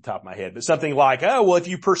my top of my head, but something like, if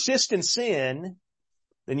you persist in sin,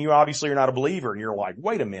 then you obviously are not a believer. And you're like,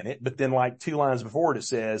 wait a minute. But then like 2 lines before it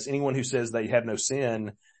says, anyone who says they have no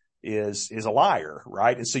sin is a liar,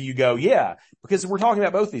 right? And so you go, yeah, because we're talking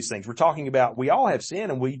about both these things. We're talking about, we all have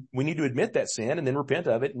sin and we need to admit that sin and then repent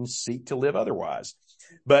of it and seek to live otherwise.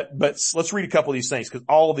 But let's read a couple of these things, because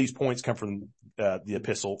all of these points come from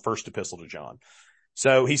the first epistle to John.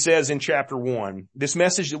 So he says in chapter 1, this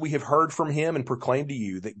message that we have heard from him and proclaimed to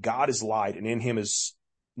you, that God is light and in him is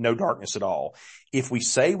no darkness at all. If we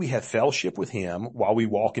say we have fellowship with him while we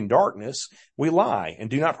walk in darkness, we lie and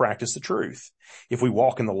do not practice the truth. If we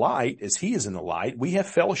walk in the light as he is in the light, we have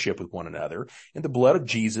fellowship with one another, and the blood of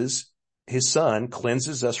Jesus, his son,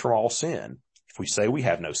 cleanses us from all sin. If we say we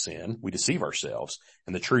have no sin, we deceive ourselves,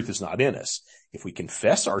 and the truth is not in us. If we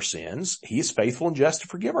confess our sins, he is faithful and just to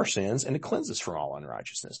forgive our sins and to cleanse us from all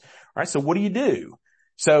unrighteousness. All right. So what do?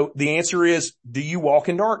 So the answer is, do you walk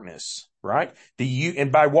in darkness? Right? And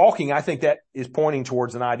by walking, I think that is pointing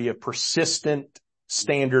towards an idea of persistent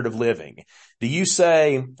standard of living. Do you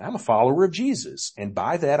say, I'm a follower of Jesus? And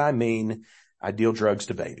by that, I mean, I deal drugs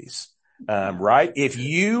to babies. Right? If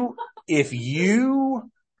you,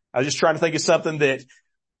 I was just trying to think of something that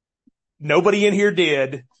nobody in here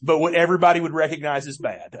did, but what everybody would recognize as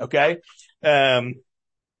bad. Okay.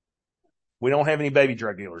 We don't have any baby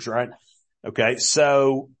drug dealers, right? Okay.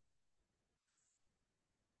 So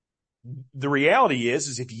the reality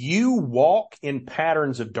is if you walk in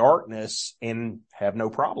patterns of darkness and have no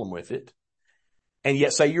problem with it, and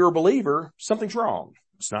yet say you're a believer, something's wrong.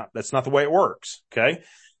 That's not the way it works. Okay.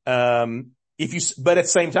 But at the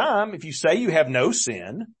same time, if you say you have no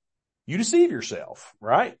sin, you deceive yourself,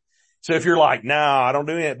 right? So if you're like, no, I don't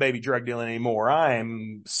do any of that baby drug dealing anymore. I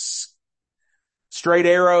am straight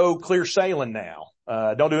arrow, clear sailing now.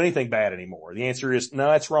 Don't do anything bad anymore. The answer is no,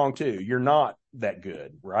 that's wrong too. You're not that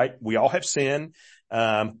good, right? We all have sin.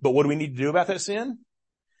 But what do we need to do about that sin?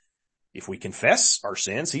 If we confess our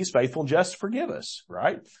sins, he's faithful and just to forgive us,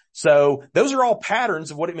 right? So those are all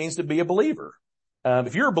patterns of what it means to be a believer.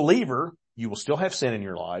 If you're a believer, You will still have sin in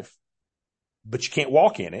your life, but you can't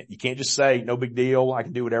walk in it. You can't just say, no big deal, I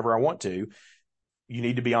can do whatever I want to. You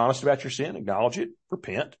need to be honest about your sin, acknowledge it,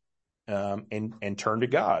 repent, and turn to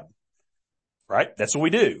God. Right? That's what we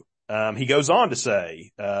do. He goes on to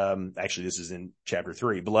say, actually this is in chapter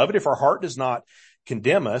 3, beloved, if our heart does not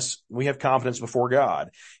condemn us, we have confidence before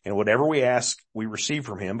God, and whatever we ask, we receive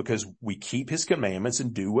from him, because we keep his commandments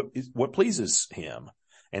and do what pleases him.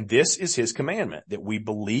 And this is his commandment, that we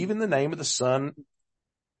believe in the name of his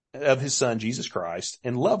son, Jesus Christ,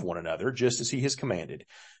 and love one another just as he has commanded.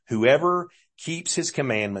 Whoever keeps his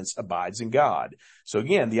commandments abides in God. So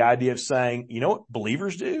again, the idea of saying, you know what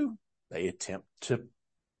believers do? They attempt to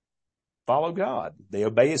follow God. They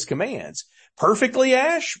obey his commands. Perfectly,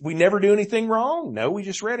 Ash? We never do anything wrong? No, we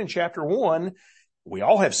just read in chapter 1, we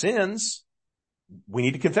all have sins. We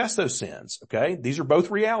need to confess those sins, okay? These are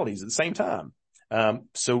both realities at the same time.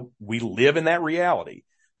 So we live in that reality.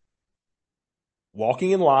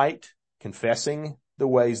 Walking in light, confessing the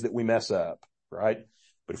ways that we mess up, right?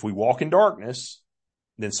 But if we walk in darkness,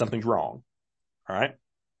 then something's wrong, all right?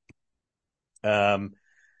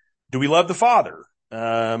 Do we love the Father?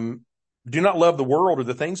 Do not love the world or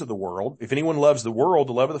the things of the world. If anyone loves the world,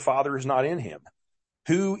 the love of the Father is not in him.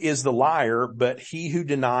 Who is the liar but he who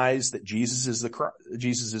denies that Jesus is the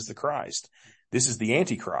Christ? This is the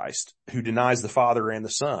Antichrist, who denies the Father and the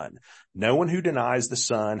Son. No one who denies the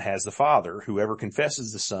Son has the Father. Whoever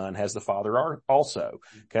confesses the Son has the Father also.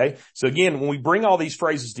 Okay? So again, when we bring all these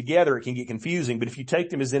phrases together, it can get confusing, but if you take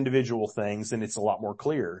them as individual things, then it's a lot more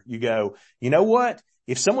clear. You go, you know what?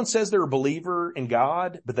 If someone says they're a believer in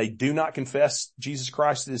God, but they do not confess Jesus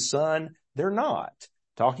Christ as his Son, they're not.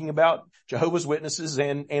 Talking about Jehovah's Witnesses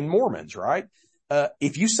and Mormons, right?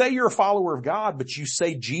 If you say you're a follower of God, but you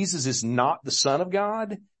say Jesus is not the Son of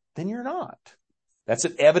God, then you're not. That's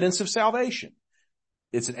an evidence of salvation.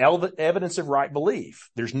 It's an evidence of right belief.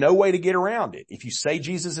 There's no way to get around it. If you say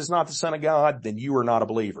Jesus is not the Son of God, then you are not a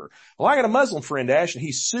believer. Well, I got a Muslim friend, Ash, and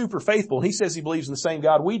he's super faithful, and he says he believes in the same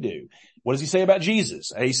God we do. What does he say about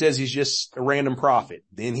Jesus? He says he's just a random prophet.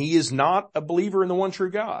 Then he is not a believer in the one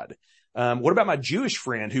true God. What about my Jewish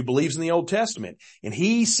friend who believes in the Old Testament? And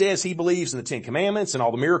he says he believes in the Ten Commandments and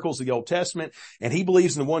all the miracles of the Old Testament, and he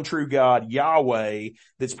believes in the one true God, Yahweh,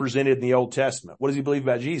 that's presented in the Old Testament. What does he believe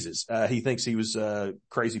about Jesus? He thinks he was a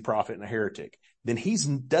crazy prophet and a heretic. Then he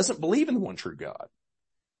doesn't believe in the one true God.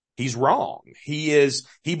 He's wrong. He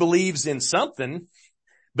believes in something,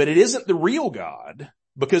 but it isn't the real God,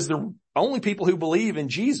 because the only people who believe in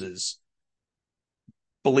Jesus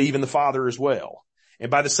believe in the Father as well. And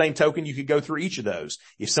by the same token, you could go through each of those.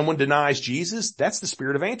 If someone denies Jesus, that's the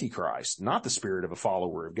spirit of Antichrist, not the spirit of a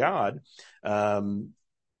follower of God. You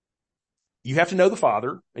have to know the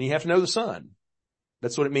Father and you have to know the Son.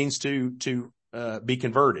 That's what it means to be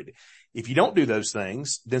converted. If you don't do those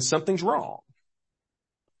things, then something's wrong.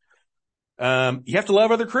 You have to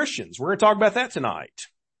love other Christians. We're going to talk about that tonight.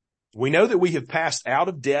 We know that we have passed out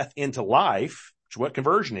of death into life, which is what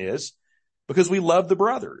conversion is, because we love the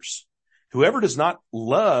brothers. Whoever does not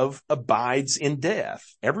love abides in death.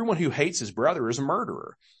 Everyone who hates his brother is a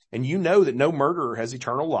murderer. And you know that no murderer has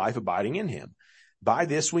eternal life abiding in him. By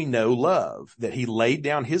this we know love, that he laid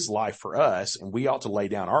down his life for us, and we ought to lay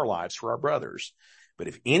down our lives for our brothers. But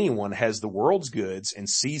if anyone has the world's goods and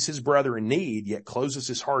sees his brother in need, yet closes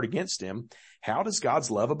his heart against him, how does God's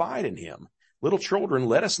love abide in him? Little children,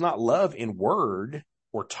 let us not love in word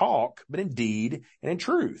or talk, but in deed and in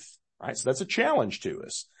truth. Right? So that's a challenge to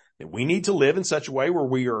us. That we need to live in such a way where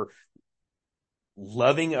we are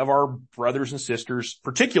loving of our brothers and sisters,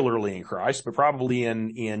 particularly in Christ, but probably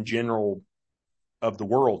in general of the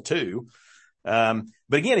world too. But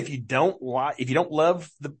again, if you don't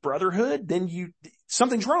love the brotherhood, then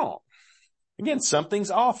something's wrong. Again,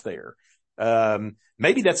 something's off there.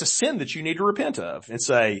 Maybe that's a sin that you need to repent of and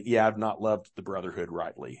say, yeah, I've not loved the brotherhood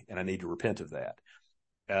rightly, and I need to repent of that.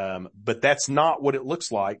 But that's not what it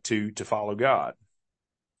looks like to follow God.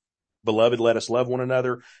 Beloved, let us love one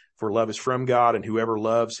another, for love is from God, and whoever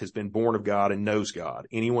loves has been born of God and knows God.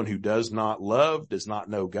 Anyone who does not love does not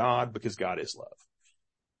know God, because God is love.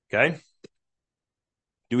 Okay?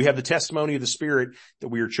 Do we have the testimony of the Spirit that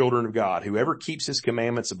we are children of God? Whoever keeps his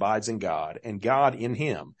commandments abides in God, and God in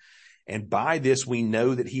him. And by this we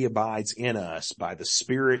know that he abides in us, by the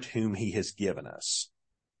Spirit whom he has given us.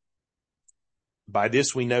 By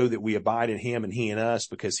this we know that we abide in him and he in us,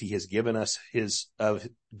 because he has given us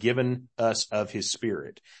of his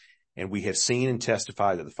Spirit. And we have seen and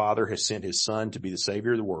testified that the Father has sent his Son to be the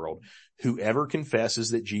Savior of the world. Whoever confesses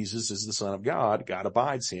that Jesus is the Son of God, God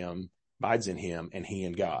abides in him, and he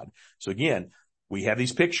in God. So again, we have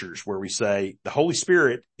these pictures where we say the Holy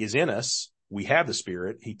Spirit is in us. We have the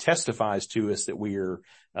Spirit. He testifies to us that we are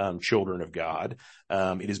children of God.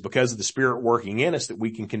 It is because of the Spirit working in us that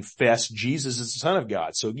we can confess Jesus as the Son of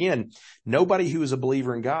God. So again, nobody who is a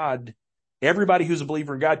believer in God, everybody who's a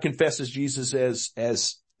believer in God confesses Jesus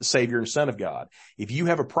as the Savior and Son of God. If you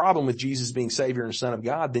have a problem with Jesus being Savior and Son of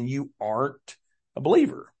God, then you aren't a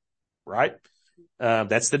believer, right?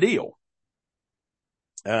 That's the deal.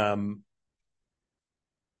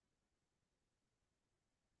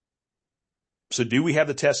 So do we have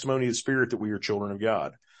the testimony of the Spirit that we are children of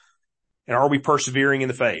God? And are we persevering in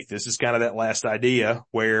the faith? This is kind of that last idea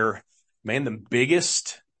where, man, the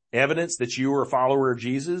biggest evidence that you are a follower of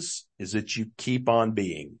Jesus is that you keep on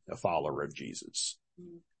being a follower of Jesus.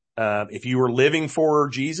 If you are living for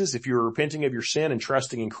Jesus, if you're repenting of your sin and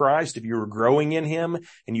trusting in Christ, if you are growing in Him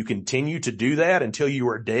and you continue to do that until you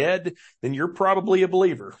are dead, then you're probably a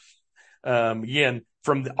believer. Again,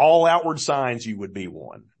 from all outward signs, you would be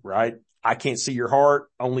one, right? I can't see your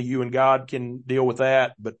heart. Only you and God can deal with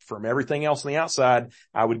that. But from everything else on the outside,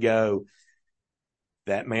 I would go,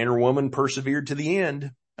 that man or woman persevered to the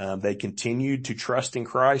end. They continued to trust in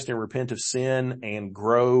Christ and repent of sin and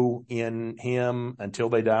grow in Him until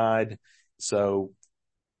they died. So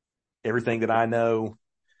everything that I know,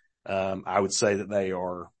 I would say that they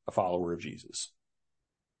are a follower of Jesus.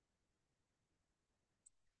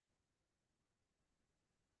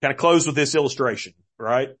 Kind of close with this illustration,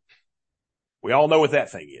 right? We all know what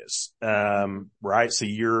that thing is, right? So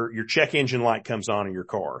your check engine light comes on in your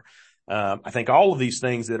car. I think all of these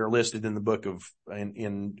things that are listed in the book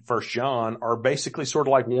in 1 John are basically sort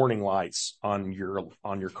of like warning lights on your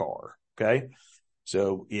car. Okay.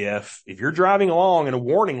 So if you're driving along and a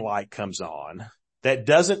warning light comes on, that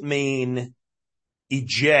doesn't mean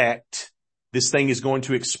eject. This thing is going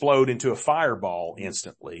to explode into a fireball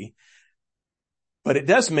instantly, but it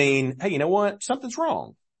does mean, hey, you know what? Something's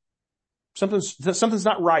wrong. Something's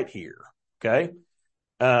not right here. Okay.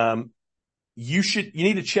 You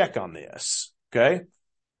need to check on this. Okay.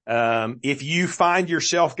 If you find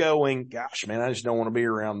yourself going, gosh, man, I just don't want to be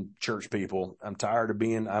around church people. I'm tired of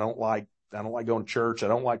I don't like going to church. I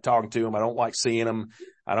don't like talking to them. I don't like seeing them.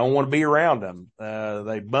 I don't want to be around them.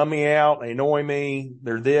 They bum me out. They annoy me.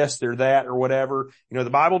 They're this, they're that, or whatever. You know, the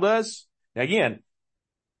Bible does. Now again,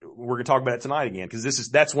 we're going to talk about it tonight again, because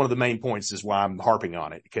that's one of the main points is why I'm harping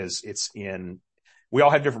on it, because we all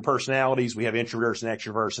have different personalities. We have introverts and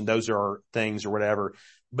extroverts, and those are things or whatever.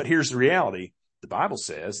 But here's the reality. The Bible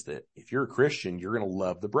says that if you're a Christian, you're going to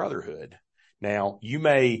love the brotherhood. Now, you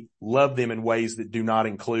may love them in ways that do not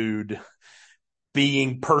include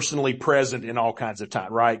being personally present in all kinds of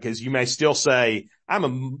time, right? Because you may still say,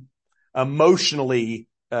 I'm emotionally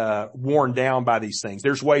worn down by these things.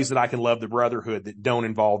 There's ways that I can love the brotherhood that don't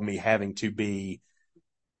involve me having to be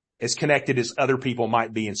as connected as other people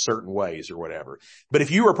might be in certain ways or whatever. But if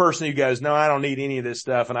you are a person who goes, no, I don't need any of this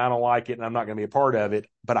stuff and I don't like it and I'm not going to be a part of it,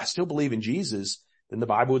 but I still believe in Jesus, then the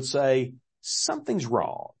Bible would say something's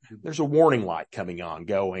wrong. There's a warning light coming on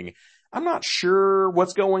going, I'm not sure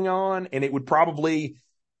what's going on. And it would probably,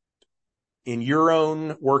 in your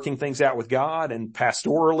own working things out with God and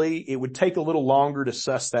pastorally, it would take a little longer to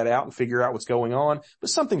suss that out and figure out what's going on, but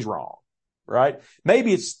something's wrong, right?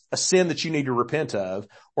 Maybe it's a sin that you need to repent of,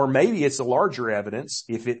 or maybe it's a larger evidence.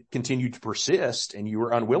 If it continued to persist and you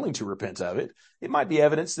were unwilling to repent of it, it might be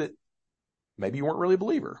evidence that maybe you weren't really a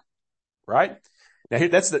believer, right? Now here,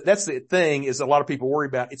 that's the thing is a lot of people worry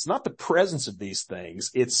about. It's not the presence of these things.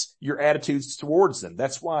 It's your attitudes towards them.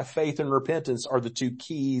 That's why faith and repentance are the two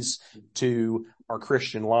keys to our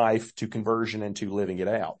Christian life, to conversion and to living it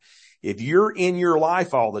out. If you're in your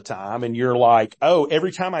life all the time and you're like, oh,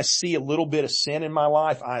 every time I see a little bit of sin in my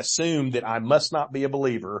life, I assume that I must not be a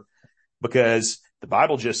believer, because the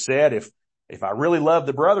Bible just said if I really love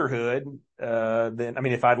the brotherhood, then, I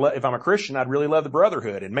mean, if I'm a Christian, I'd really love the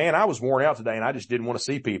brotherhood. And man, I was worn out today and I just didn't want to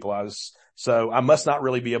see people. So I must not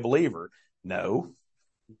really be a believer. No,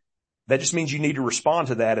 that just means you need to respond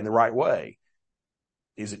to that in the right way.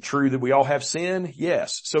 Is it true that we all have sin?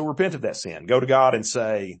 Yes. So repent of that sin. Go to God and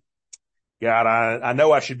say, God, I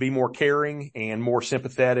know I should be more caring and more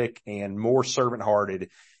sympathetic and more servant hearted,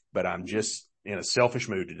 but I'm just in a selfish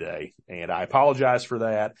mood today. And I apologize for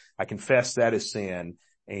that. I confess that as sin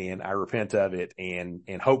and I repent of it. And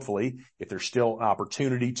hopefully if there's still an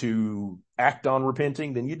opportunity to act on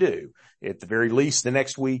repenting, then you do. At the very least, the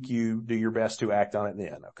next week you do your best to act on it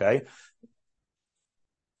then. Okay.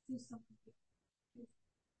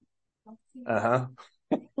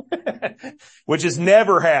 Which has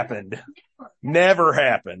never happened. Never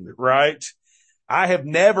happened, right? I have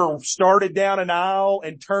never started down an aisle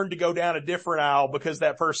and turned to go down a different aisle because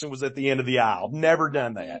that person was at the end of the aisle. Never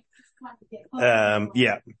done that.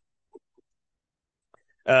 Yeah.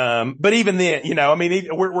 But even then, I mean,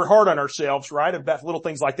 we're hard on ourselves, right? About little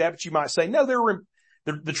things like that. But you might say, no,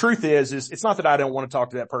 the truth is it's not that I don't want to talk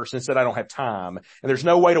to that person. It's that I don't have time. And there's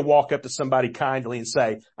no way to walk up to somebody kindly and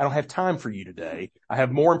say, I don't have time for you today. I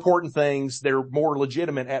have more important things that are more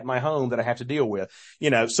legitimate at my home that I have to deal with.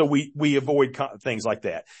 So we avoid things like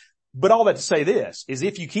that. But all that to say this is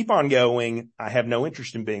if you keep on going, I have no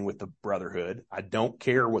interest in being with the brotherhood. I don't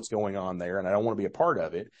care what's going on there and I don't want to be a part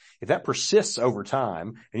of it. If that persists over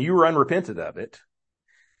time and you were unrepentant of it,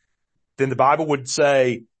 then the Bible would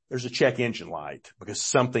say there's a check engine light because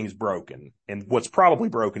something's broken. And what's probably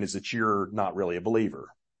broken is that you're not really a believer.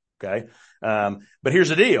 Okay. But here's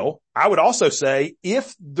the deal. I would also say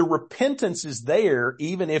if the repentance is there,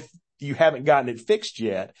 even if you haven't gotten it fixed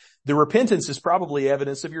yet, the repentance is probably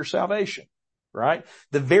evidence of your salvation, right?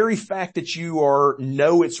 The very fact that you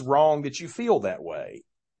know it's wrong that you feel that way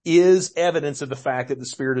is evidence of the fact that the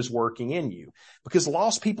Spirit is working in you, because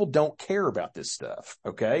lost people don't care about this stuff.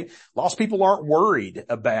 Okay. Lost people aren't worried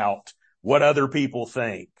about what other people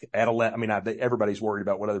think everybody's worried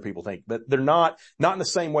about what other people think, but they're not in the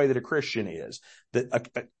same way that a Christian is.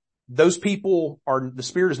 Those people the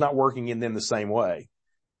Spirit is not working in them the same way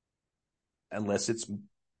unless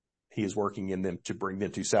He is working in them to bring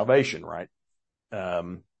them to salvation, right?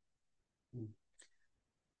 But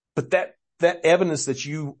that evidence that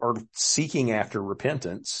you are seeking after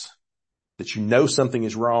repentance, that you know something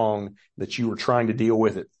is wrong, that you are trying to deal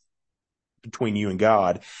with it between you and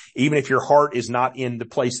God, even if your heart is not in the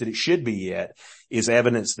place that it should be yet, is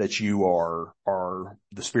evidence that you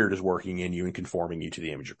the Spirit is working in you and conforming you to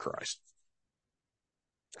the image of Christ.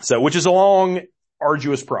 So, which is a long,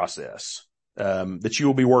 arduous process, that you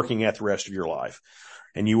will be working at the rest of your life.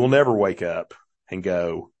 And you will never wake up and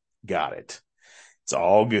go, got it. It's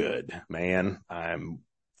all good, man. I'm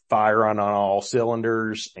firing on all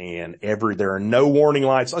cylinders and there are no warning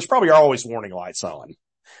lights. There's probably always warning lights on.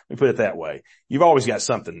 Let me put it that way. You've always got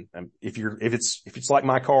something. If it's like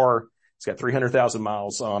my car, it's got 300,000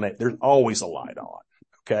 miles on it. There's always a light on.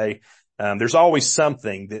 Okay. There's always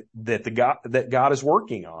something that God is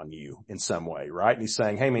working on you in some way, right? And He's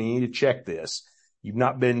saying, hey man, you need to check this. You've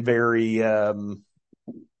not been very,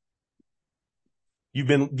 you've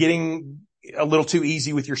been getting a little too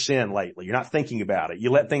easy with your sin lately. You're not thinking about it. You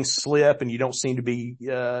let things slip and you don't seem to be,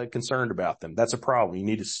 concerned about them. That's a problem. You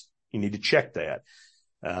need to check that.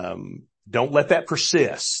 Don't let that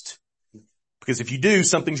persist, because if you do,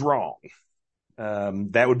 something's wrong.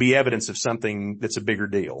 That would be evidence of something that's a bigger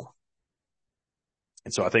deal.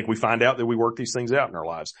 And so I think we find out that we work these things out in our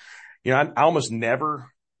lives. I almost never,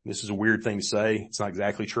 this is a weird thing to say, it's not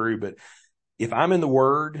exactly true, but if I'm in the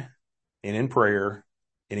Word and in prayer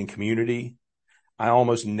and in community, I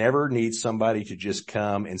almost never need somebody to just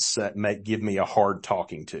come and give me a hard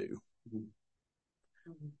talking to.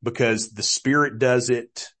 Because the Spirit does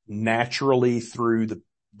it naturally through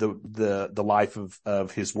the life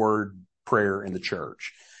of His Word, prayer, and the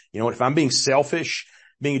church. If I'm being selfish,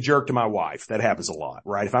 being a jerk to my wife, that happens a lot,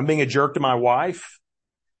 right? If I'm being a jerk to my wife,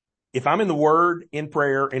 if I'm in the Word, in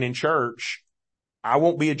prayer, and in church, I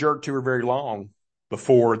won't be a jerk to her very long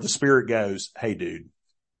before the Spirit goes, hey dude,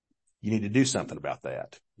 you need to do something about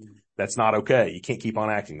that. That's not okay. You can't keep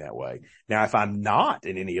on acting that way. Now, if I'm not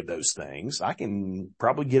in any of those things, I can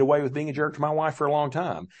probably get away with being a jerk to my wife for a long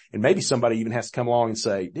time. And maybe somebody even has to come along and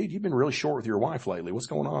say, dude, you've been really short with your wife lately. What's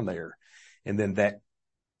going on there? And then that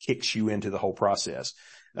kicks you into the whole process.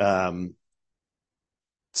 Sometimes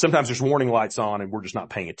there's warning lights on and we're just not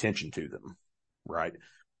paying attention to them. Right.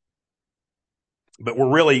 But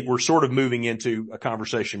we're sort of moving into a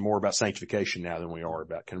conversation more about sanctification now than we are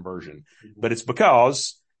about conversion. But it's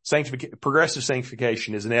because progressive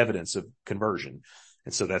sanctification is an evidence of conversion.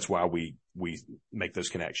 And so that's why we make those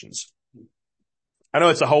connections. I know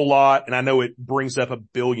it's a whole lot and I know it brings up a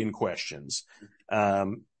billion questions.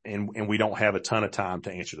 And we don't have a ton of time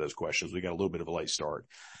to answer those questions. We got a little bit of a late start.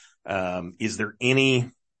 Is there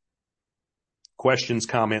any questions,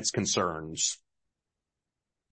 comments, concerns